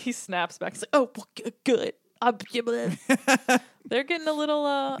clear. And he snaps back. He's like, oh, good. They're getting a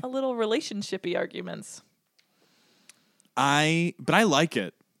little relationshipy arguments. But I like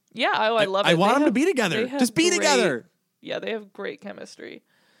it. Yeah, I love it. I want They them to have- be together. they have Just be great- together. Yeah, they have great chemistry.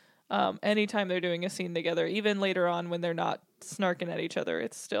 Anytime they're doing a scene together, even later on when they're not snarking at each other,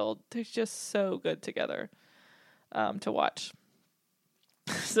 they're just so good together to watch.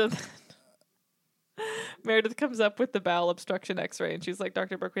 So then Meredith comes up with the bowel obstruction x-ray and she's like,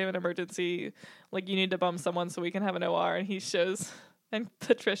 Dr. Burke, we have an emergency. Like, you need to bum someone so we can have an OR. And he shows, and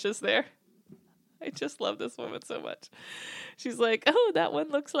Patricia's there. I just love this woman so much. She's like, oh, that one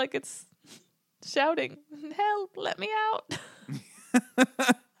looks like it's shouting, help, let me out.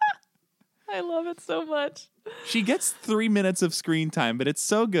 I love it so much. She gets 3 minutes of screen time, but it's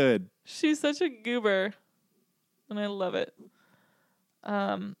so good. She's such a goober, and I love it.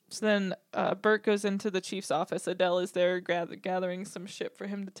 So then Bert goes into the chief's office. Adele is there gathering some shit for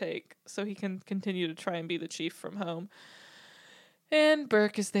him to take so he can continue to try and be the chief from home. And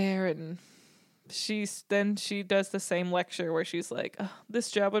Burke is there, and she does the same lecture where she's like, oh, this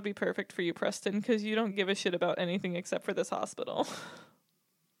job would be perfect for you, Preston, because you don't give a shit about anything except for this hospital.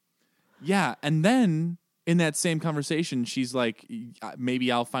 Yeah, and then in that same conversation, she's like,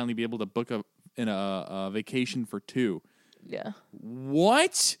 maybe I'll finally be able to book a vacation for 2. Yeah.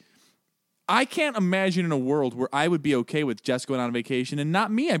 What? I can't imagine in a world where I would be okay with Jess going on vacation and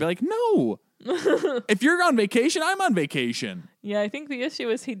not me. I'd be like, no. If you're on vacation, I'm on vacation. Yeah, I think the issue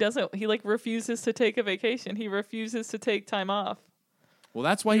is he refuses to take a vacation. He refuses to take time off. Well,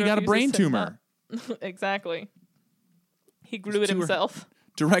 that's why he got a brain tumor. Exactly. He grew it himself.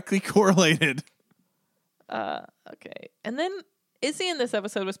 Directly correlated. Okay. And then Izzy in this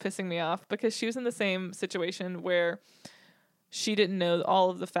episode was pissing me off because she was in the same situation where she didn't know all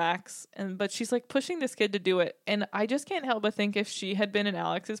of the facts, but she's like pushing this kid to do it. And I just can't help but think if she had been in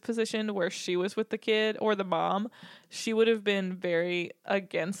Alex's position where she was with the kid or the mom, she would have been very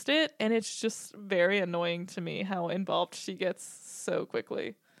against it. And it's just very annoying to me how involved she gets so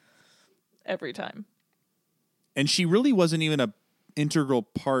quickly every time. And she really wasn't even a integral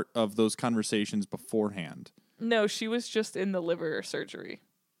part of those conversations beforehand. No, she was just in the liver surgery.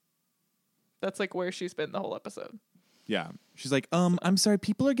 That's like where she's been the whole episode. Yeah. She's like, I'm sorry,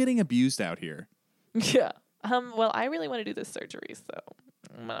 people are getting abused out here. Yeah. Well, I really want to do this surgery, so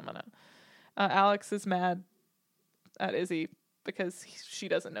I'm gonna. Alex is mad at Izzy because she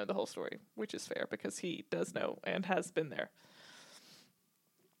doesn't know the whole story, which is fair because he does know and has been there.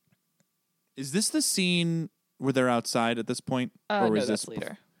 Is this the scene where they're outside at this point? Or no, is that's this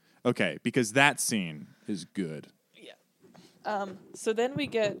later. Okay, because that scene is good. Yeah. So then we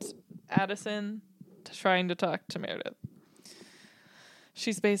get Addison trying to talk to Meredith.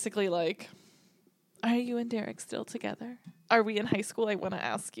 She's basically like, are you and Derek still together? Are we in high school? I want to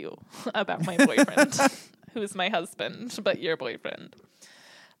ask you about my boyfriend, who's my husband, but your boyfriend.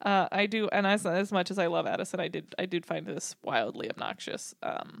 I do, and as much as I love Addison, I did find this wildly obnoxious.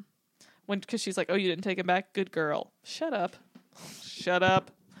 Because she's like, oh, you didn't take him back? Good girl. Shut up. Shut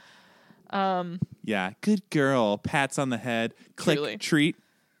up. Yeah, good girl. Pats on the head. Click, Truly. treat.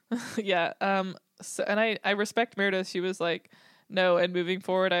 Yeah. So, and I respect Meredith. She was like, no, and moving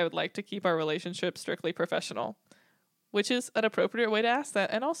forward, I would like to keep our relationship strictly professional, which is an appropriate way to ask that,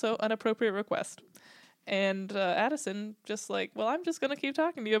 and also an appropriate request. And Addison just like, well, I'm just going to keep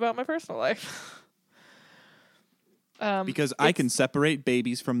talking to you about my personal life. Because I can separate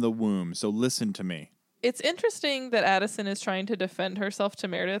babies from the womb, so listen to me. It's interesting that Addison is trying to defend herself to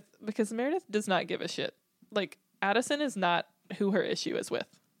Meredith because Meredith does not give a shit. Like, Addison is not who her issue is with.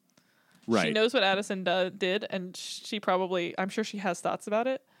 Right. She knows what Addison did, and she probably, I'm sure she has thoughts about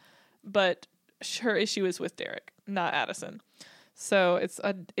it, but her issue is with Derek, not Addison. So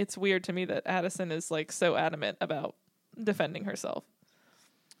it's weird to me that Addison is like so adamant about defending herself.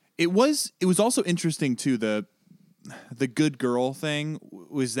 It was also interesting too, the good girl thing.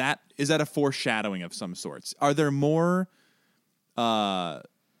 Is that a foreshadowing of some sorts? Are there more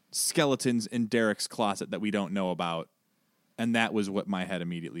skeletons in Derek's closet that we don't know about? And that was what my head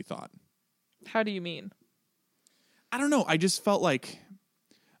immediately thought. How do you mean? I don't know. I just felt like,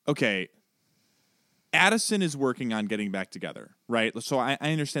 okay, Addison is working on getting back together, right? So I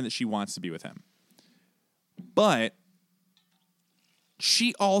understand that she wants to be with him. But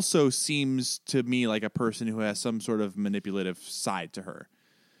she also seems to me like a person who has some sort of manipulative side to her.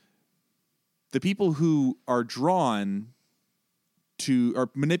 The people who are drawn to, or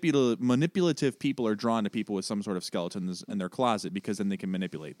manipulative people are drawn to people with some sort of skeletons in their closet because then they can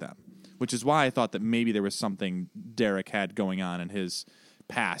manipulate them. Which is why I thought that maybe there was something Derek had going on in his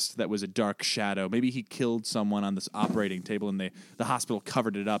past that was a dark shadow. Maybe he killed someone on this operating table and the hospital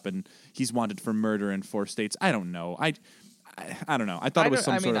covered it up and he's wanted for murder in 4 states. I don't know. I don't know. I thought it was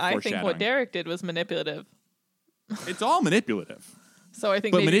some sort of foreshadowing. I think what Derek did was manipulative. It's all manipulative. So I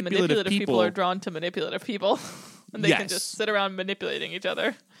think But maybe manipulative manipulative people people are drawn to manipulative people. And they can Yes. just sit around manipulating each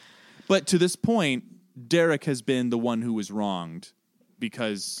other. But to this point, Derek has been the one who was wronged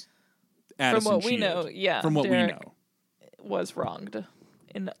because Addison From what we cheated. know, yeah. From what Derek we know. was wronged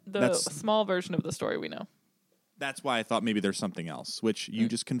in the That's- small version of the story we know. That's why I thought maybe there's something else, which you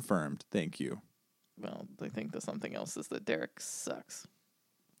just confirmed. Thank you. Well, I think that something else is that Derek sucks.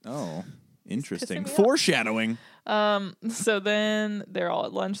 Oh, interesting. pissing me off. Foreshadowing. So then they're all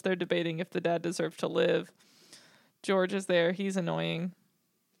at lunch. They're debating if the dad deserved to live. George is there. He's annoying.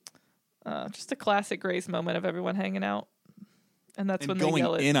 Just a classic Grace moment of everyone hanging out. And that's when And they yell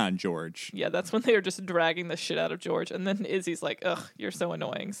going at... in on George. Yeah, that's when they are just dragging the shit out of George. And then Izzy's like, ugh, you're so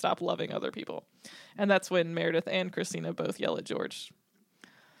annoying. Stop loving other people. And that's when Meredith and Christina both yell at George.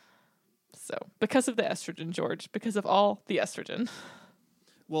 So, because of the estrogen, George. Because of all the estrogen.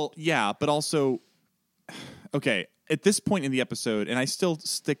 Well, yeah, but also, okay, at this point in the episode, and I still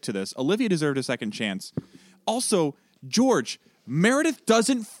stick to this, Olivia deserved a second chance. Also, George, Meredith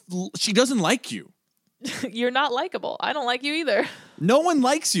doesn't like you. You're not likable. I don't like you either. No one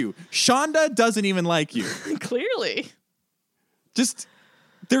likes you. Shonda doesn't even like you. Clearly. Just,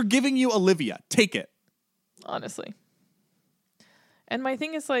 they're giving you Olivia. Take it. Honestly. And my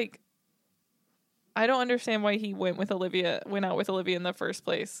thing is like, I don't understand why he went out with Olivia in the first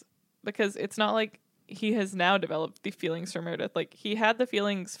place. Because it's not like he has now developed the feelings for Meredith. Like, he had the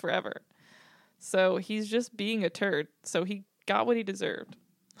feelings forever. So he's just being a turd. So he got what he deserved.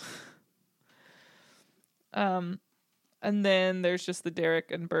 And then there's just the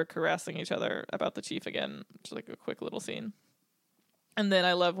Derek and Burke harassing each other about the chief again. Just like a quick little scene. And then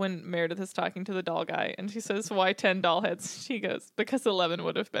I love when Meredith is talking to the doll guy and she says, why 10 doll heads? She goes, because 11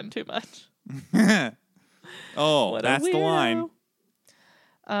 would have been too much. Oh, What a that's the line.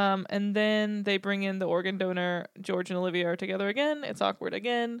 weirdo. And then they bring in the organ donor. George and Olivia are together again. It's awkward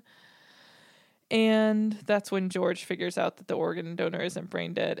again. And that's when George figures out that the organ donor isn't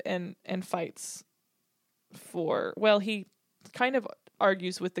brain dead and fights for, well, he kind of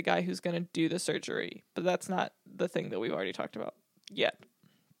argues with the guy who's going to do the surgery, but that's not the thing that we've already talked about yet.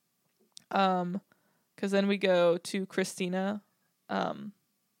 Because then we go to Christina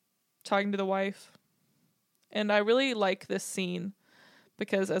talking to the wife. And I really like this scene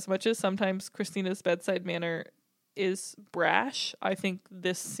because as much as sometimes Christina's bedside manner is brash, I think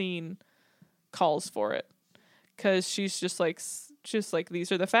this scene calls for it. Because she's just like,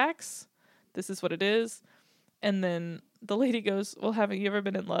 these are the facts. This is what it is. And then the lady goes, well, haven't you ever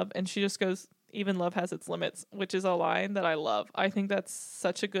been in love? And she just goes, even love has its limits, which is a line that I love. I think that's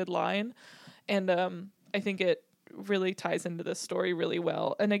such a good line. And I think it really ties into this story really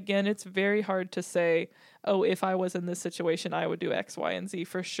well. And again, it's very hard to say, oh, if I was in this situation, I would do X, Y, and Z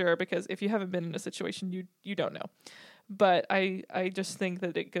for sure. Because if you haven't been in a situation, you don't know. But I just think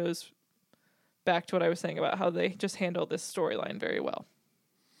that it goes back to what I was saying about how they just handled this storyline very well.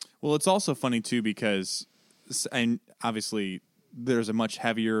 Well, it's also funny, too, because and obviously there's a much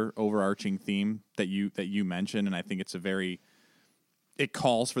heavier overarching theme that you mentioned, and I think it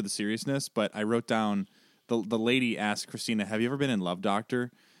calls for the seriousness, but I wrote down the lady asked Christina, have you ever been in Love,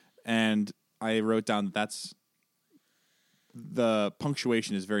 Doctor? And I wrote down that's the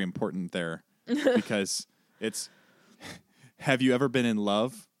punctuation is very important there because it's have you ever been in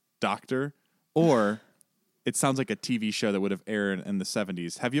love, Doctor? Or it sounds like a TV show that would have aired in the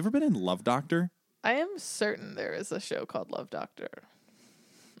 70s. Have you ever been in Love, Doctor? I am certain there is a show called Love, Doctor.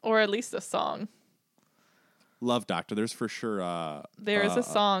 Or at least a song. Love, Doctor. There's for sure there is a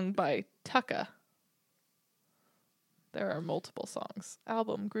song by Tucka. There are multiple songs.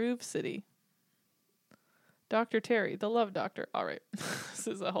 Album, Groove City. Dr. Terry, The Love Doctor. All right. This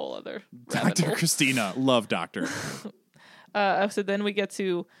is a whole other rabbit Dr. hole. Christina, Love, Doctor. So then we get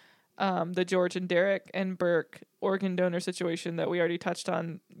to the George and Derek and Burke organ donor situation that we already touched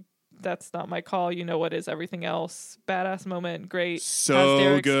on. That's not my call. You know what is everything else. Badass moment. Great. So Has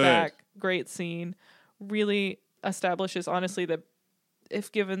Derek's good. back. Great scene. Really establishes, honestly, that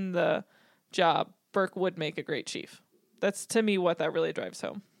if given the job, Burke would make a great chief. That's, to me, what that really drives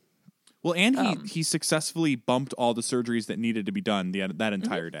home. Well, and he successfully bumped all the surgeries that needed to be done that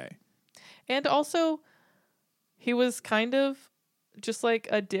entire day. And also, he was kind of just like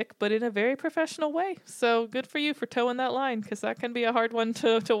a dick, but in a very professional way. So good for you for towing that line, because that can be a hard one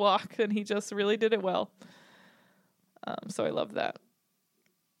to walk, and he just really did it well. So I love that.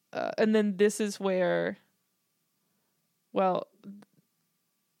 And then this is where, well,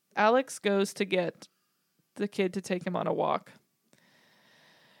 Alex goes to get the kid to take him on a walk.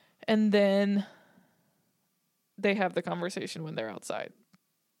 And then they have the conversation when they're outside.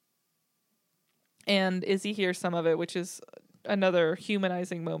 And Izzy hears some of it, which is another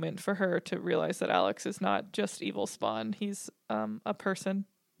humanizing moment for her to realize that Alex is not just evil spawn. He's a person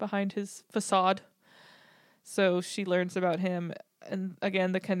behind his facade. So she learns about him, and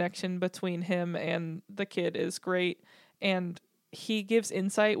again, the connection between him and the kid is great, and he gives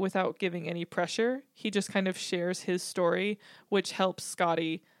insight without giving any pressure. He just kind of shares his story, which helps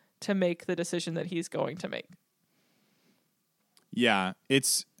Scotty to make the decision that he's going to make. Yeah,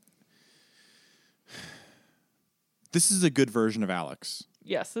 this is a good version of Alex.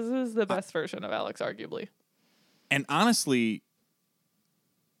 Yes, this is the best version of Alex, arguably. And honestly,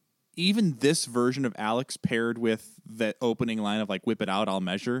 even this version of Alex paired with the opening line of like, whip it out, I'll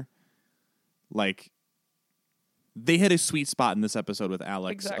measure. Like, they hit a sweet spot in this episode with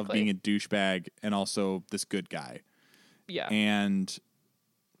Alex of being a douchebag and also this good guy. Yeah. And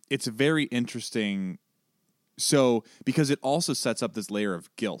it's very interesting. So, because it also sets up this layer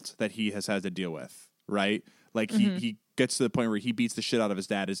of guilt that he has had to deal with, right? Like, he gets to the point where he beats the shit out of his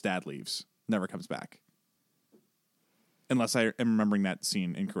dad leaves, never comes back. Unless I am remembering that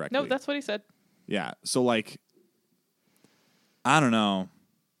scene incorrectly. No, that's what he said. Yeah. So, like, I don't know.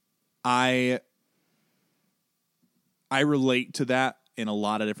 I relate to that in a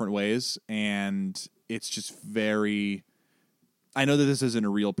lot of different ways, and it's just very... I know that this isn't a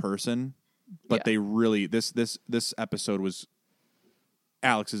real person, but they really... This episode was...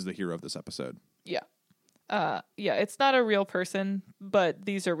 Alex is the hero of this episode. Yeah. Yeah, it's not a real person, but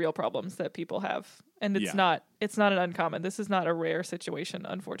these are real problems that people have. And it's not an uncommon. This is not a rare situation,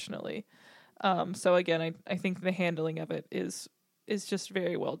 unfortunately. So again, I think the handling of it is just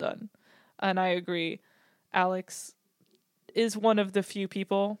very well done. And I agree. Alex is one of the few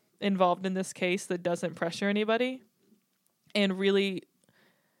people involved in this case that doesn't pressure anybody and really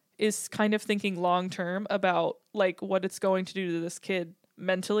is kind of thinking long term about like what it's going to do to this kid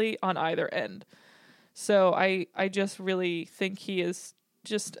mentally on either end. So I just really think he is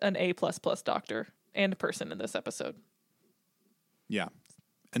just an A++ doctor and person in this episode. Yeah.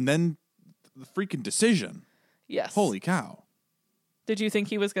 And then the freaking decision. Yes. Holy cow. Did you think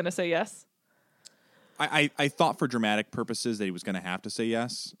he was going to say yes? I thought for dramatic purposes that he was going to have to say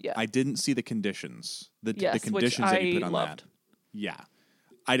yes. Yeah. I didn't see the conditions. The conditions which that he put I on loved. that. Yeah.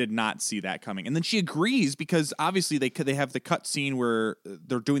 I did not see that coming. And then she agrees because obviously they have the cut scene where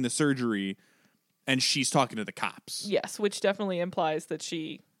they're doing the surgery and she's talking to the cops. Yes, which definitely implies that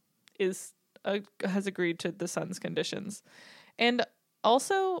she has agreed to the son's conditions. And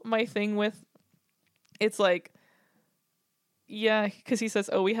also my thing with it's like, yeah, because he says,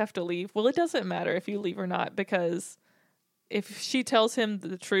 oh, we have to leave. Well, it doesn't matter if you leave or not, because if she tells him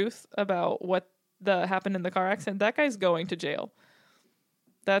the truth about what happened in the car accident, that guy's going to jail.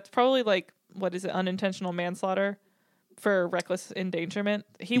 That's probably like, what is it, unintentional manslaughter for reckless endangerment.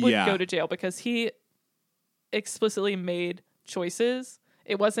 He would go to jail because he explicitly made choices.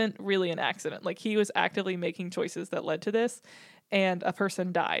 It wasn't really an accident. Like, he was actively making choices that led to this, and a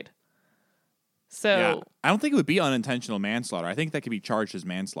person died. So I don't think it would be unintentional manslaughter. I think that could be charged as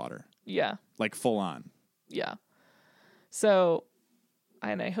manslaughter. Yeah. Like full on. Yeah. So,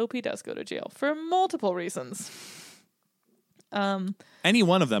 and I hope he does go to jail for multiple reasons. Any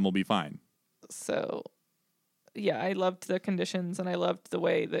one of them will be fine. So, yeah, I loved the conditions and I loved the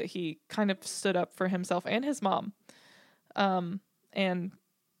way that he kind of stood up for himself and his mom. And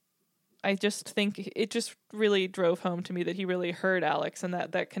I just think it just really drove home to me that he really heard Alex and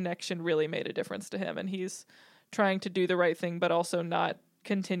that connection really made a difference to him. And he's trying to do the right thing, but also not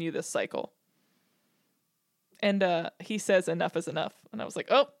continue this cycle. And he says, enough is enough. And I was like,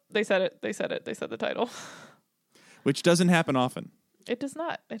 oh, they said it. They said it. They said the title. Which doesn't happen often. It does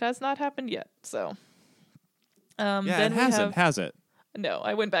not. It has not happened yet. So, yeah, then it hasn't, has it? No,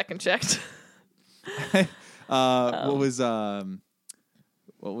 I went back and checked. What was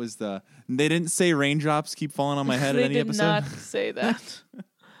the... They didn't say raindrops keep falling on my head in any episode? They did not say that.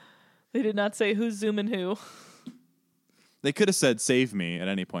 They did not say who's zooming who. They could have said save me at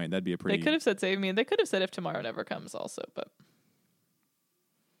any point. That'd be a pretty... They could have said save me, and they could have said if tomorrow never comes also, but...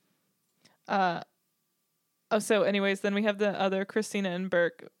 So anyways, then we have the other Christina and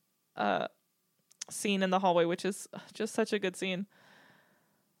Burke scene in the hallway, which is just such a good scene.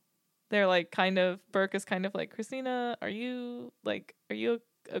 They're like Burke is kind of like, Christina, are you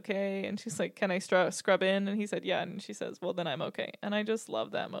okay? And she's like, can I scrub in? And he said, yeah. And she says, well, then I'm okay. And I just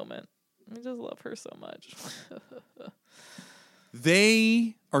love that moment. I just love her so much.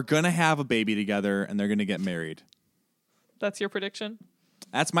 They are going to have a baby together and they're going to get married. That's your prediction?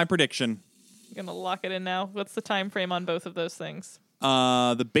 That's my prediction. You're going to lock it in now? What's the time frame on both of those things?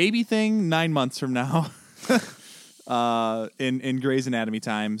 The baby thing, 9 months from now. In Grey's Anatomy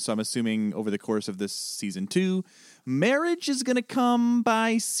time, so I'm assuming over the course of this season 2. Marriage is going to come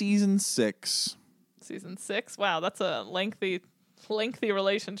by season 6. Season 6? Wow, that's a lengthy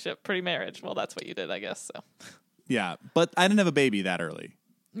relationship, pre-marriage. Well, that's what you did, I guess, so. Yeah, but I didn't have a baby that early.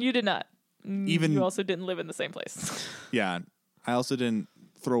 You did not. You also didn't live in the same place. Yeah, I also didn't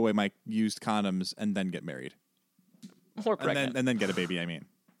throw away my used condoms and then get married. Or pregnant. And then get a baby, I mean.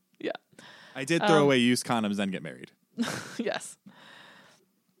 Yeah. I did throw away used condoms, then get married. Yes.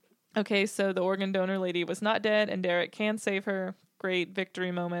 Okay, so the organ donor lady was not dead, and Derek can save her. Great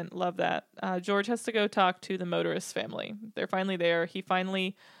victory moment. Love that. George has to go talk to the motorist family. They're finally there. He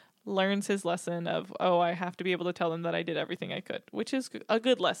finally learns his lesson of, I have to be able to tell them that I did everything I could, which is a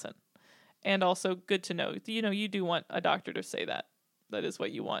good lesson. And also good to know. You do want a doctor to say that. That is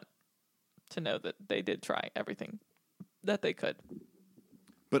what you want, to know that they did try everything that they could.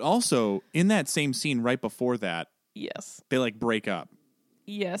 But also, in that same scene right before that, yes, they break up.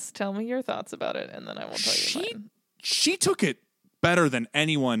 Yes, tell me your thoughts about it, and then I will tell you mine. She took it better than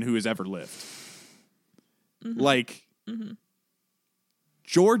anyone who has ever lived. Mm-hmm.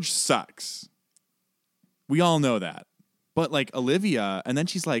 George sucks. We all know that. But Olivia, and then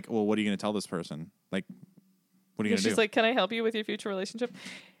she's like, well, what are you going to tell this person? What are you going to do? She's like, can I help you with your future relationship?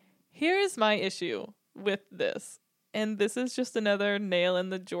 Here's my issue with this. And this is just another nail in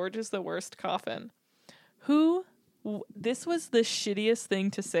the George is the worst coffin. This was the shittiest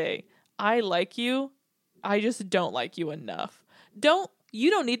thing to say. I like you. I just don't like you enough.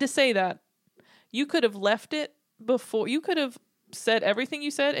 You don't need to say that. You could have left it before. You could have said everything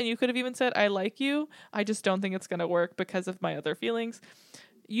you said, and you could have even said, I like you. I just don't think it's going to work because of my other feelings.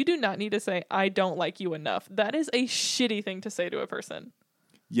 You do not need to say, I don't like you enough. That is a shitty thing to say to a person.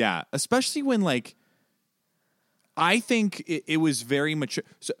 Yeah, especially when I think it was very mature.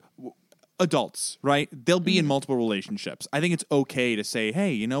 So, adults, right? They'll be in multiple relationships. I think it's okay to say,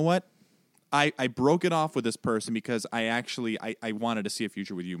 hey, you know what? I broke it off with this person because I wanted to see a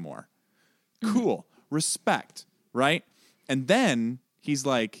future with you more. Cool. Respect, right? And then he's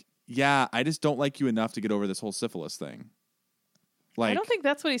like, yeah, I just don't like you enough to get over this whole syphilis thing. I don't think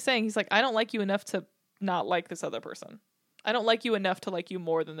that's what he's saying. He's like, I don't like you enough to not like this other person. I don't like you enough to like you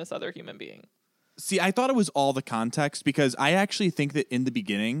more than this other human being. See, I thought it was all the context because I actually think that in the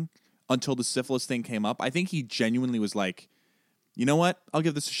beginning, until the syphilis thing came up, I think he genuinely was like, you know what? I'll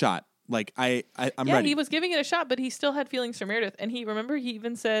give this a shot. I'm ready. Yeah, he was giving it a shot, but he still had feelings for Meredith. And he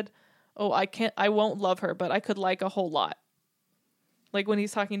even said, I won't love her, but I could like a whole lot. Like when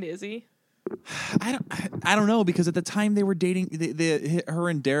he's talking to Izzy. I don't know, because at the time they were dating, her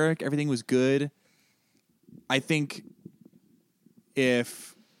and Derek, everything was good. I think I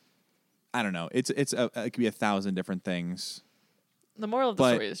don't know, it could be 1,000 different things. The moral of the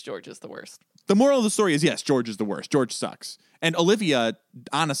story is George is the worst. The moral of the story is, yes, George is the worst. George sucks. And Olivia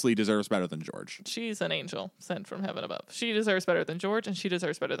honestly deserves better than George. She's an angel sent from heaven above. She deserves better than George, and she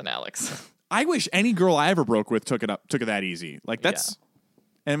deserves better than Alex. I wish any girl I ever broke with took it that easy. That's...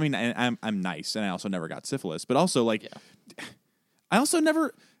 Yeah. I mean, I'm nice, and I also never got syphilis. But also, I also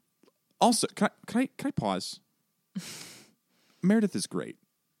never... Also, can I pause? Meredith is great.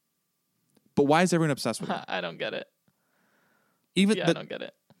 But why is everyone obsessed with her? I don't get it. I don't get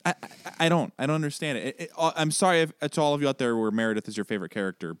it. I don't understand it. I'm sorry to all of you out there where Meredith is your favorite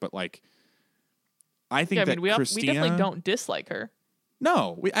character, but I think that Christina... we definitely don't dislike her.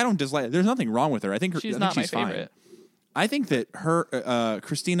 No, I don't dislike her. There's nothing wrong with her. I think she's my favorite. Fine. I think that her,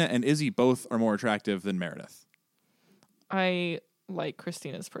 Christina and Izzy both are more attractive than Meredith. I like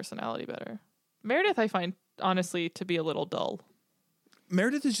Christina's personality better. Meredith, I find, honestly, to be a little dull.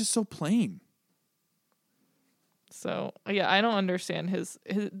 Meredith is just so plain. So, yeah, I don't understand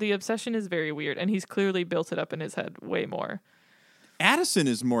the obsession is very weird, and he's clearly built it up in his head way more. Addison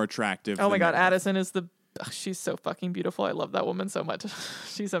is more attractive. Oh my God, Addison is she's so fucking beautiful. I love that woman so much.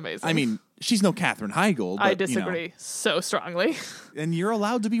 She's amazing. I mean, she's no Katherine Heigl. But, I disagree so strongly. And you're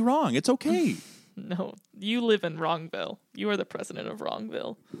allowed to be wrong. It's okay. No, you live in Wrongville. You are the president of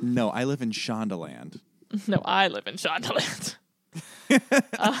Wrongville. No, I live in Shondaland. No, I live in Shondaland.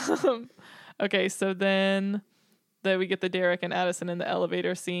 Okay, so then we get the Derek and Addison in the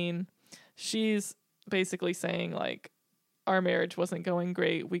elevator scene. She's basically saying, our marriage wasn't going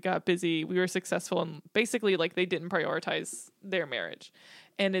great. We got busy. We were successful. And basically, they didn't prioritize their marriage.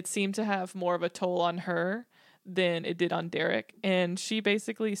 And it seemed to have more of a toll on her than it did on Derek. And she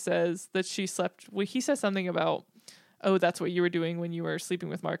basically says that she slept. He says something about, that's what you were doing when you were sleeping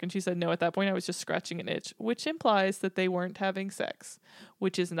with Mark. And she said, no, at that point I was just scratching an itch, which implies that they weren't having sex,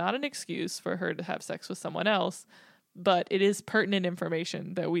 which is not an excuse for her to have sex with someone else. But it is pertinent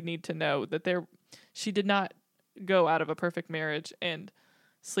information that we need to know that she did not go out of a perfect marriage and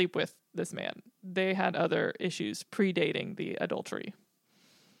sleep with this man. They had other issues predating the adultery.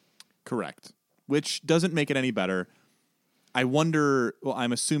 Correct. Which doesn't make it any better. I wonder, well,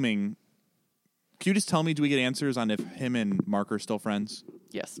 I'm assuming, can you just tell me, do we get answers on if him and Mark are still friends?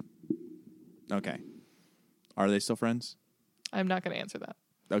 Yes. Okay. Are they still friends? I'm not going to answer that.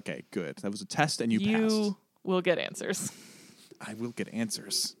 Okay, good. That was a test and you passed. You will get answers. I will get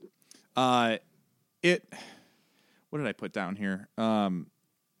answers. What did I put down here?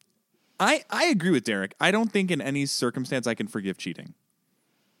 I agree with Derek. I don't think in any circumstance I can forgive cheating.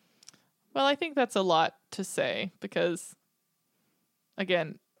 Well, I think that's a lot to say because,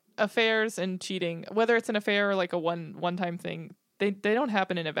 again, affairs and cheating, whether it's an affair or like a one-time thing, they don't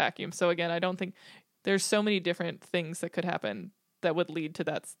happen in a vacuum. So again, I don't think there's so many different things that could happen that would lead to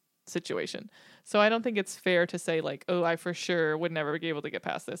that situation. So I don't think it's fair to say like, oh, I for sure would never be able to get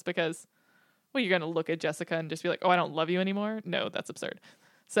past this because, well, you're going to look at Jessica and just be like, oh, I don't love you anymore. No, that's absurd.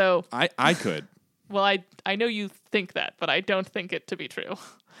 So I could. Well, I know you think that, but I don't think it to be true.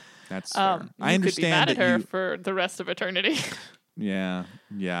 That's fair. I understand could be mad at her you... for the rest of eternity. Yeah,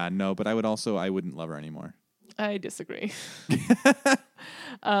 no, but I wouldn't love her anymore. I disagree.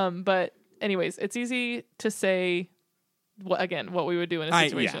 But anyways, it's easy to say what we would do in a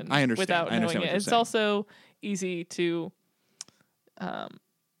situation I understand. without I understand knowing it. It's saying. also easy to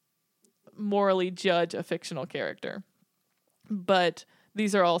morally judge a fictional character. But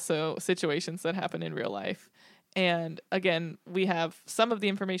these are also situations that happen in real life. And again, we have some of the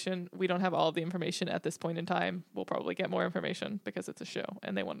information. We don't have all of the information at this point in time. We'll probably get more information because it's a show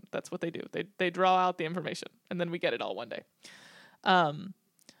and that's what they do. They draw out the information and then we get it all one day.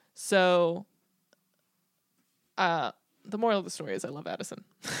 So the moral of the story is I love Addison.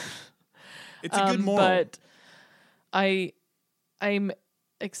 It's a good moral. But I'm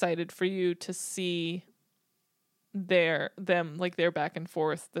excited for you to see their back and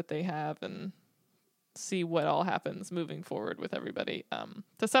forth that they have and see what all happens moving forward with everybody.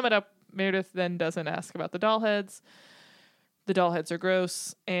 To sum it up, Meredith then doesn't ask about the doll heads. The doll heads are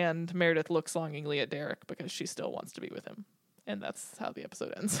gross, and Meredith looks longingly at Derek because she still wants to be with him. And that's how the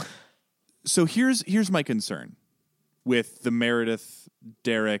episode ends. So here's my concern with the Meredith,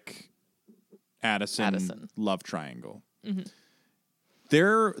 Derek, Addison. Love triangle. Mm-hmm.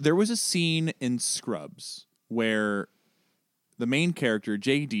 There was a scene in Scrubs where the main character,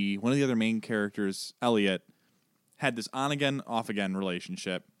 JD, one of the other main characters, Elliot, had this on-again, off-again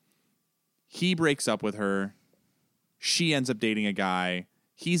relationship. He breaks up with her. She ends up dating a guy.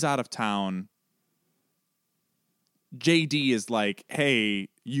 He's out of town. JD is like, hey,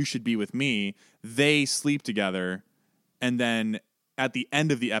 you should be with me. They sleep together. And then at the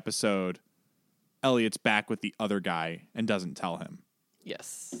end of the episode, Elliot's back with the other guy and doesn't tell him.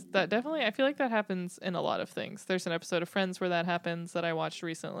 Yes, that definitely, I feel like that happens in a lot of things. There's an episode of Friends where that happens that I watched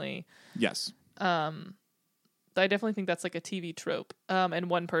recently. Yes. I definitely think that's like a TV trope. And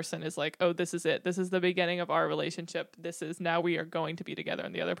one person is like, oh, this is it. This is the beginning of our relationship. This is now we are going to be together.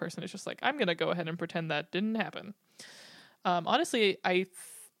 And the other person is just like, I'm going to go ahead and pretend that didn't happen. Honestly,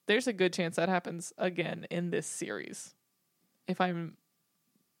 there's a good chance that happens again in this series.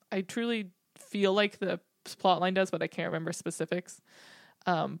 I truly feel like the plotline does, but I can't remember specifics.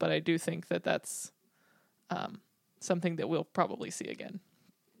 But I do think that that's something that we'll probably see again.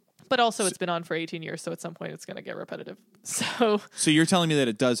 But also, it's been on for 18 years, so at some point it's going to get repetitive. So you're telling me that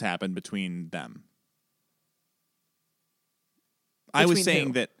it does happen between them? I was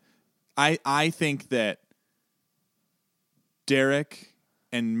saying that I think that Derek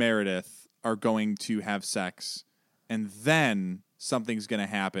and Meredith are going to have sex, and then something's going to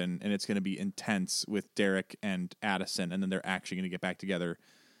happen, and it's going to be intense with Derek and Addison, and then they're actually going to get back together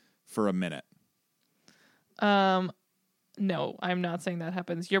for a minute. No, I'm not saying that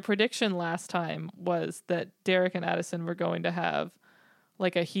happens. Your prediction last time was that Derek and Addison were going to have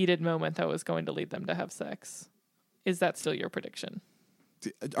like a heated moment that was going to lead them to have sex. Is that still your prediction?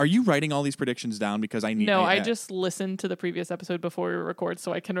 Are you writing all these predictions down? Because I need... No, I just listened to the previous episode before we record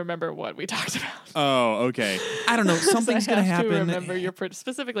so I can remember what we talked about. Oh, okay. I don't know. Something's going to happen. I have to remember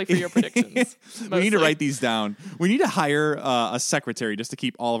specifically for your predictions. We need to write these down. We need to hire a secretary just to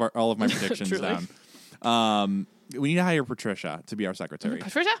keep all of my predictions down. We need to hire Patricia to be our secretary.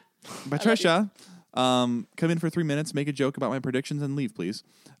 Patricia, come in for 3 minutes, make a joke about my predictions, and leave, please.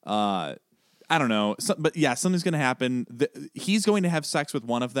 I don't know. But yeah, something's going to happen. He's going to have sex with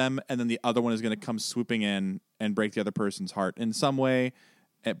one of them, and then the other one is going to come swooping in and break the other person's heart in some way.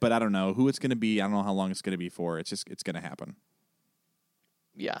 But I don't know who it's going to be. I don't know how long it's going to be for. It's going to happen.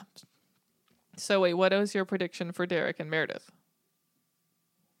 Yeah. So wait, what is your prediction for Derek and Meredith?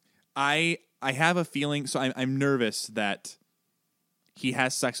 I have a feeling, so I'm nervous that he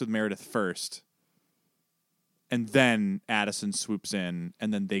has sex with Meredith first, and then Addison swoops in,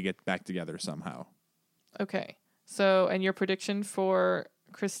 and then they get back together somehow. Okay. So, and your prediction for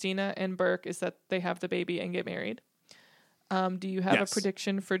Christina and Burke is that they have the baby and get married. Do you have a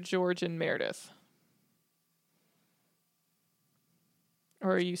prediction for George and Meredith?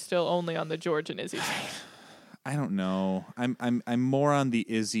 Or are you still only on the George and Izzy train? I don't know. I'm more on the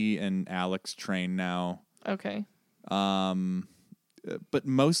Izzy and Alex train now. Okay. But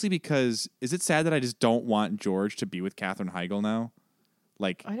mostly because, is it sad that I just don't want George to be with Katherine Heigl now?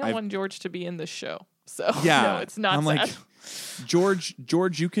 Like, I don't want George to be in this show. So yeah, no, it's not I'm sad. like,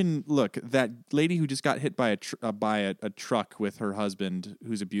 George, you can look, that lady who just got hit by a truck with her husband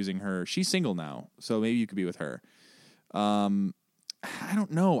who's abusing her. She's single now, so maybe you could be with her. I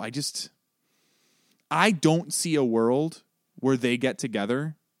don't know. I don't see a world where they get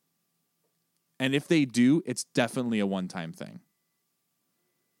together, and if they do, it's definitely a one-time thing.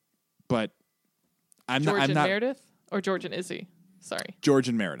 But George and Meredith or George and Izzy? Sorry, George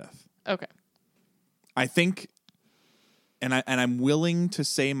and Meredith. Okay. I think, and I'm willing to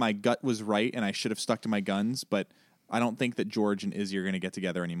say my gut was right, and I should have stuck to my guns, but I don't think that George and Izzy are going to get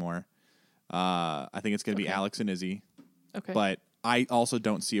together anymore. I think it's going to be Alex and Izzy. Okay. But I also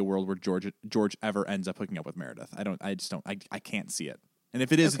don't see a world where George ever ends up hooking up with Meredith. I can't see it. And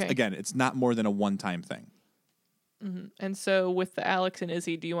if it is, it's not more than a one-time thing. Mm-hmm. And so with the Alex and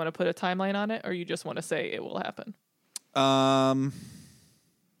Izzy, do you want to put a timeline on it, or you just want to say it will happen?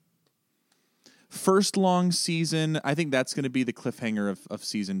 First long season, I think that's going to be the cliffhanger of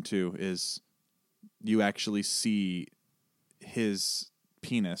season 2, is you actually see his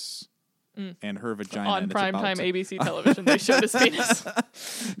penis and her vagina. On primetime ABC television, they showed his penis.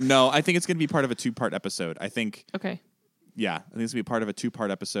 No, I think it's going to be part of a 2-part episode. I think. Okay. Yeah, I think it's going to be part of a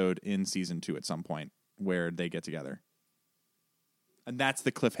 2-part episode in season 2 at some point where they get together. And that's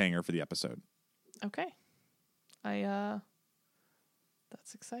the cliffhanger for the episode. Okay. That's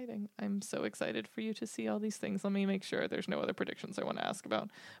exciting. I'm so excited for you to see all these things. Let me make sure there's no other predictions I want to ask about.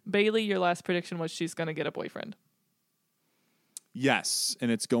 Bailey, your last prediction was she's going to get a boyfriend. Yes, and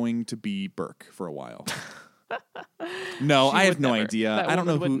it's going to be Burke for a while. No, I have no idea. I don't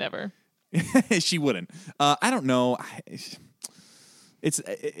know who. Never. She wouldn't. I don't know. If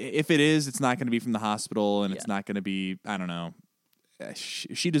it is, it's not going to be from the hospital, and it's not going to be. I don't know.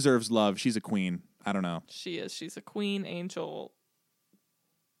 She deserves love. She's a queen. I don't know. She is. She's a queen, angel,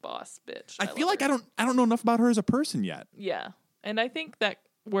 boss bitch. I feel like I don't know enough about her as a person yet. Yeah, and I think that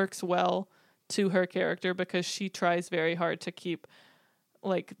works well to her character because she tries very hard to keep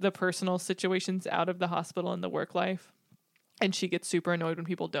like the personal situations out of the hospital and the work life. And she gets super annoyed when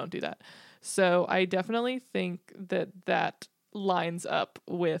people don't do that. So I definitely think that lines up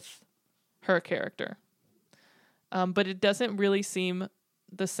with her character. But it doesn't really seem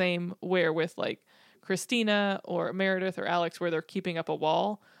the same where with like Christina or Meredith or Alex where they're keeping up a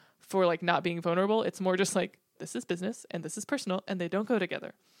wall for like not being vulnerable. It's more just like, this is business and this is personal and they don't go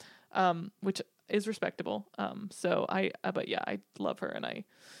together. Which is respectable. But yeah, I love her and I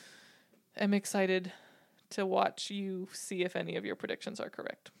am excited to watch you see if any of your predictions are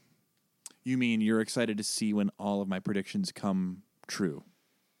correct. You mean you're excited to see when all of my predictions come true?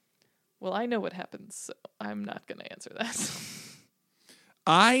 Well, I know what happens, so I'm not going to answer that.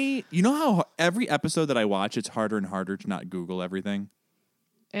 You know how every episode that I watch, it's harder and harder to not Google everything?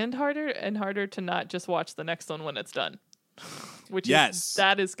 And harder to not just watch the next one when it's done.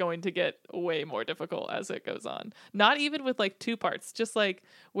 That is going to get way more difficult as it goes on. Not even with like 2 parts, just like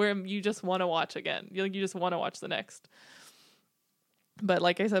where you just want to watch again. You just want to watch the next. But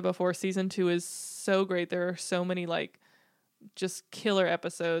like I said before, season 2 is so great. There are so many like just killer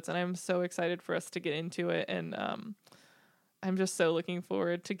episodes, and I'm so excited for us to get into it. And I'm just so looking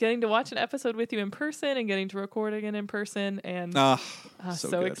forward to getting to watch an episode with you in person and getting to record again in person. And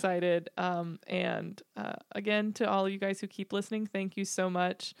so excited. And again, to all of you guys who keep listening, thank you so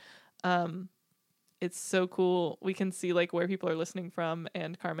much. It's so cool. We can see like where people are listening from,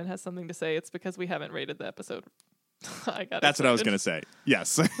 and Carmen has something to say. It's because we haven't rated the episode. That's what I was going to say.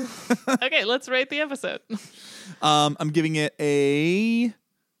 Yes. Okay, let's rate the episode. I'm giving it a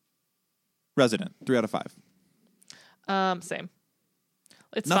Resident 3 out of 5. Same.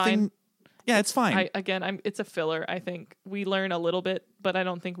 It's Nothing, fine. Yeah, it's fine. It's a filler. I think we learn a little bit, but I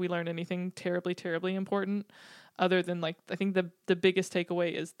don't think we learn anything terribly, terribly important other than like, I think the biggest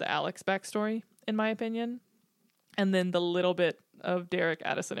takeaway is the Alex backstory, in my opinion. And then the little bit of Derek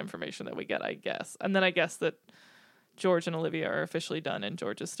Addison information that we get, I guess. And then I guess that George and Olivia are officially done and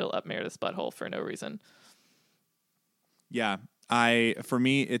George is still up Meredith's butthole for no reason. Yeah. For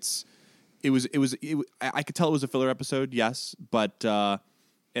me, it's I could tell it was a filler episode, yes, but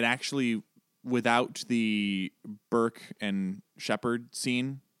it actually, without the Burke and Shepard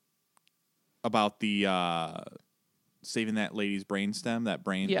scene about the saving that lady's brainstem, that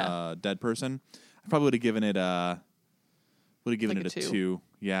dead person, I probably would have given it a a 2.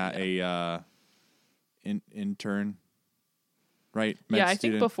 Yeah. Intern. Right. Yeah, I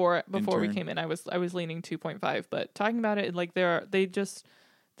think before we came in, I was leaning 2.5, but talking about it, like they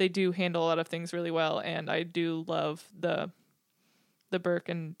do handle a lot of things really well, and I do love the Burke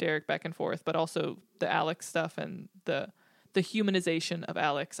and Derek back and forth, but also the Alex stuff and the humanization of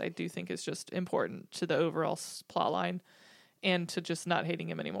Alex. I do think is just important to the overall plot line and to just not hating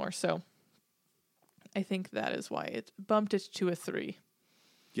him anymore. So I think that is why it bumped it to a 3.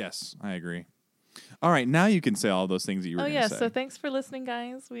 Yes, I agree. All right, now you can say all those things that you were going to say. So thanks for listening,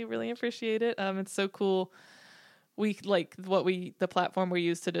 guys. We really appreciate it. It's so cool. We like the platform we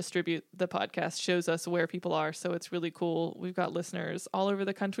use to distribute the podcast shows us where people are, so it's really cool. We've got listeners all over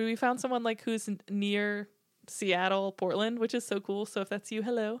the country. We found someone like who's near Seattle, Portland, which is so cool. So if that's you,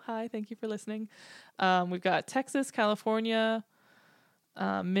 hello, hi, thank you for listening. We've got Texas, California,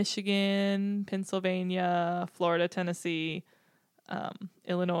 Michigan, Pennsylvania, Florida, Tennessee,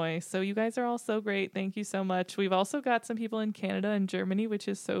 Illinois. So you guys are all so great. Thank you so much. We've also got some people in Canada and Germany, which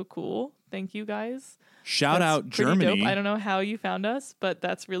is so cool. Thank you guys. Shout out Germany. Dope. I don't know how you found us, but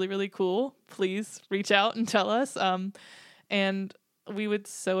that's really, really cool. Please reach out and tell us. And we would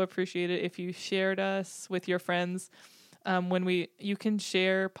so appreciate it if you shared us with your friends. You can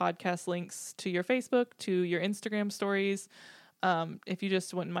share podcast links to your Facebook, to your Instagram stories. If you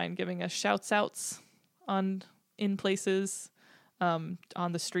just wouldn't mind giving us shouts outs in places. On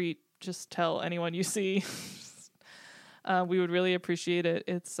the street, just tell anyone you see. We would really appreciate it.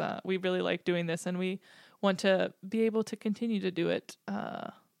 It's we really like doing this, and we want to be able to continue to do it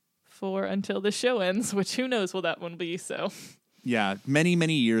for until the show ends, which who knows will that one be. So yeah,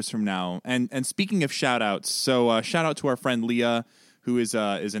 many years from now. And speaking of shout outs, so shout out to our friend Leah, who is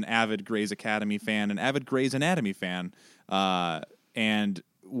an avid Grey's Academy fan, an avid Grey's Anatomy fan, and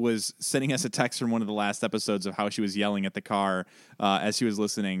was sending us a text from one of the last episodes of how she was yelling at the car as she was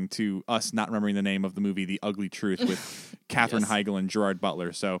listening to us not remembering the name of the movie The Ugly Truth with Katherine Heigl and Gerard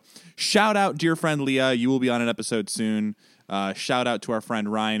Butler. So shout out, dear friend Leah. You will be on an episode soon. Shout out to our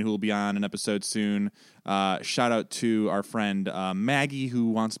friend Ryan, who will be on an episode soon. Shout out to our friend Maggie,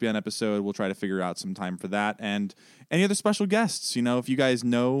 who wants to be on an episode. We'll try to figure out some time for that. And any other special guests, if you guys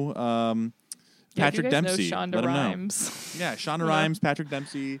know... Patrick Dempsey. Shonda Rhimes. Yeah, Shonda Rhimes, Patrick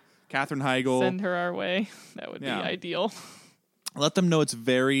Dempsey, Katherine Heigl. Send her our way. That would be ideal. Let them know it's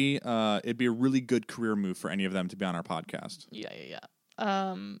it'd be a really good career move for any of them to be on our podcast. Yeah.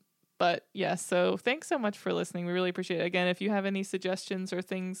 But yeah, so thanks so much for listening. We really appreciate it. Again, if you have any suggestions or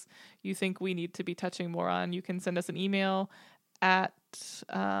things you think we need to be touching more on, you can send us an email at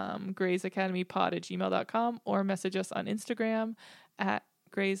graysacademypod@gmail.com or message us on Instagram at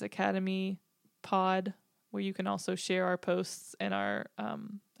graysacademy pod, where you can also share our posts and our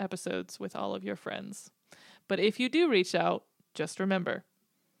episodes with all of your friends. But if you do reach out, just remember,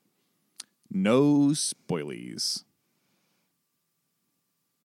 no spoilies.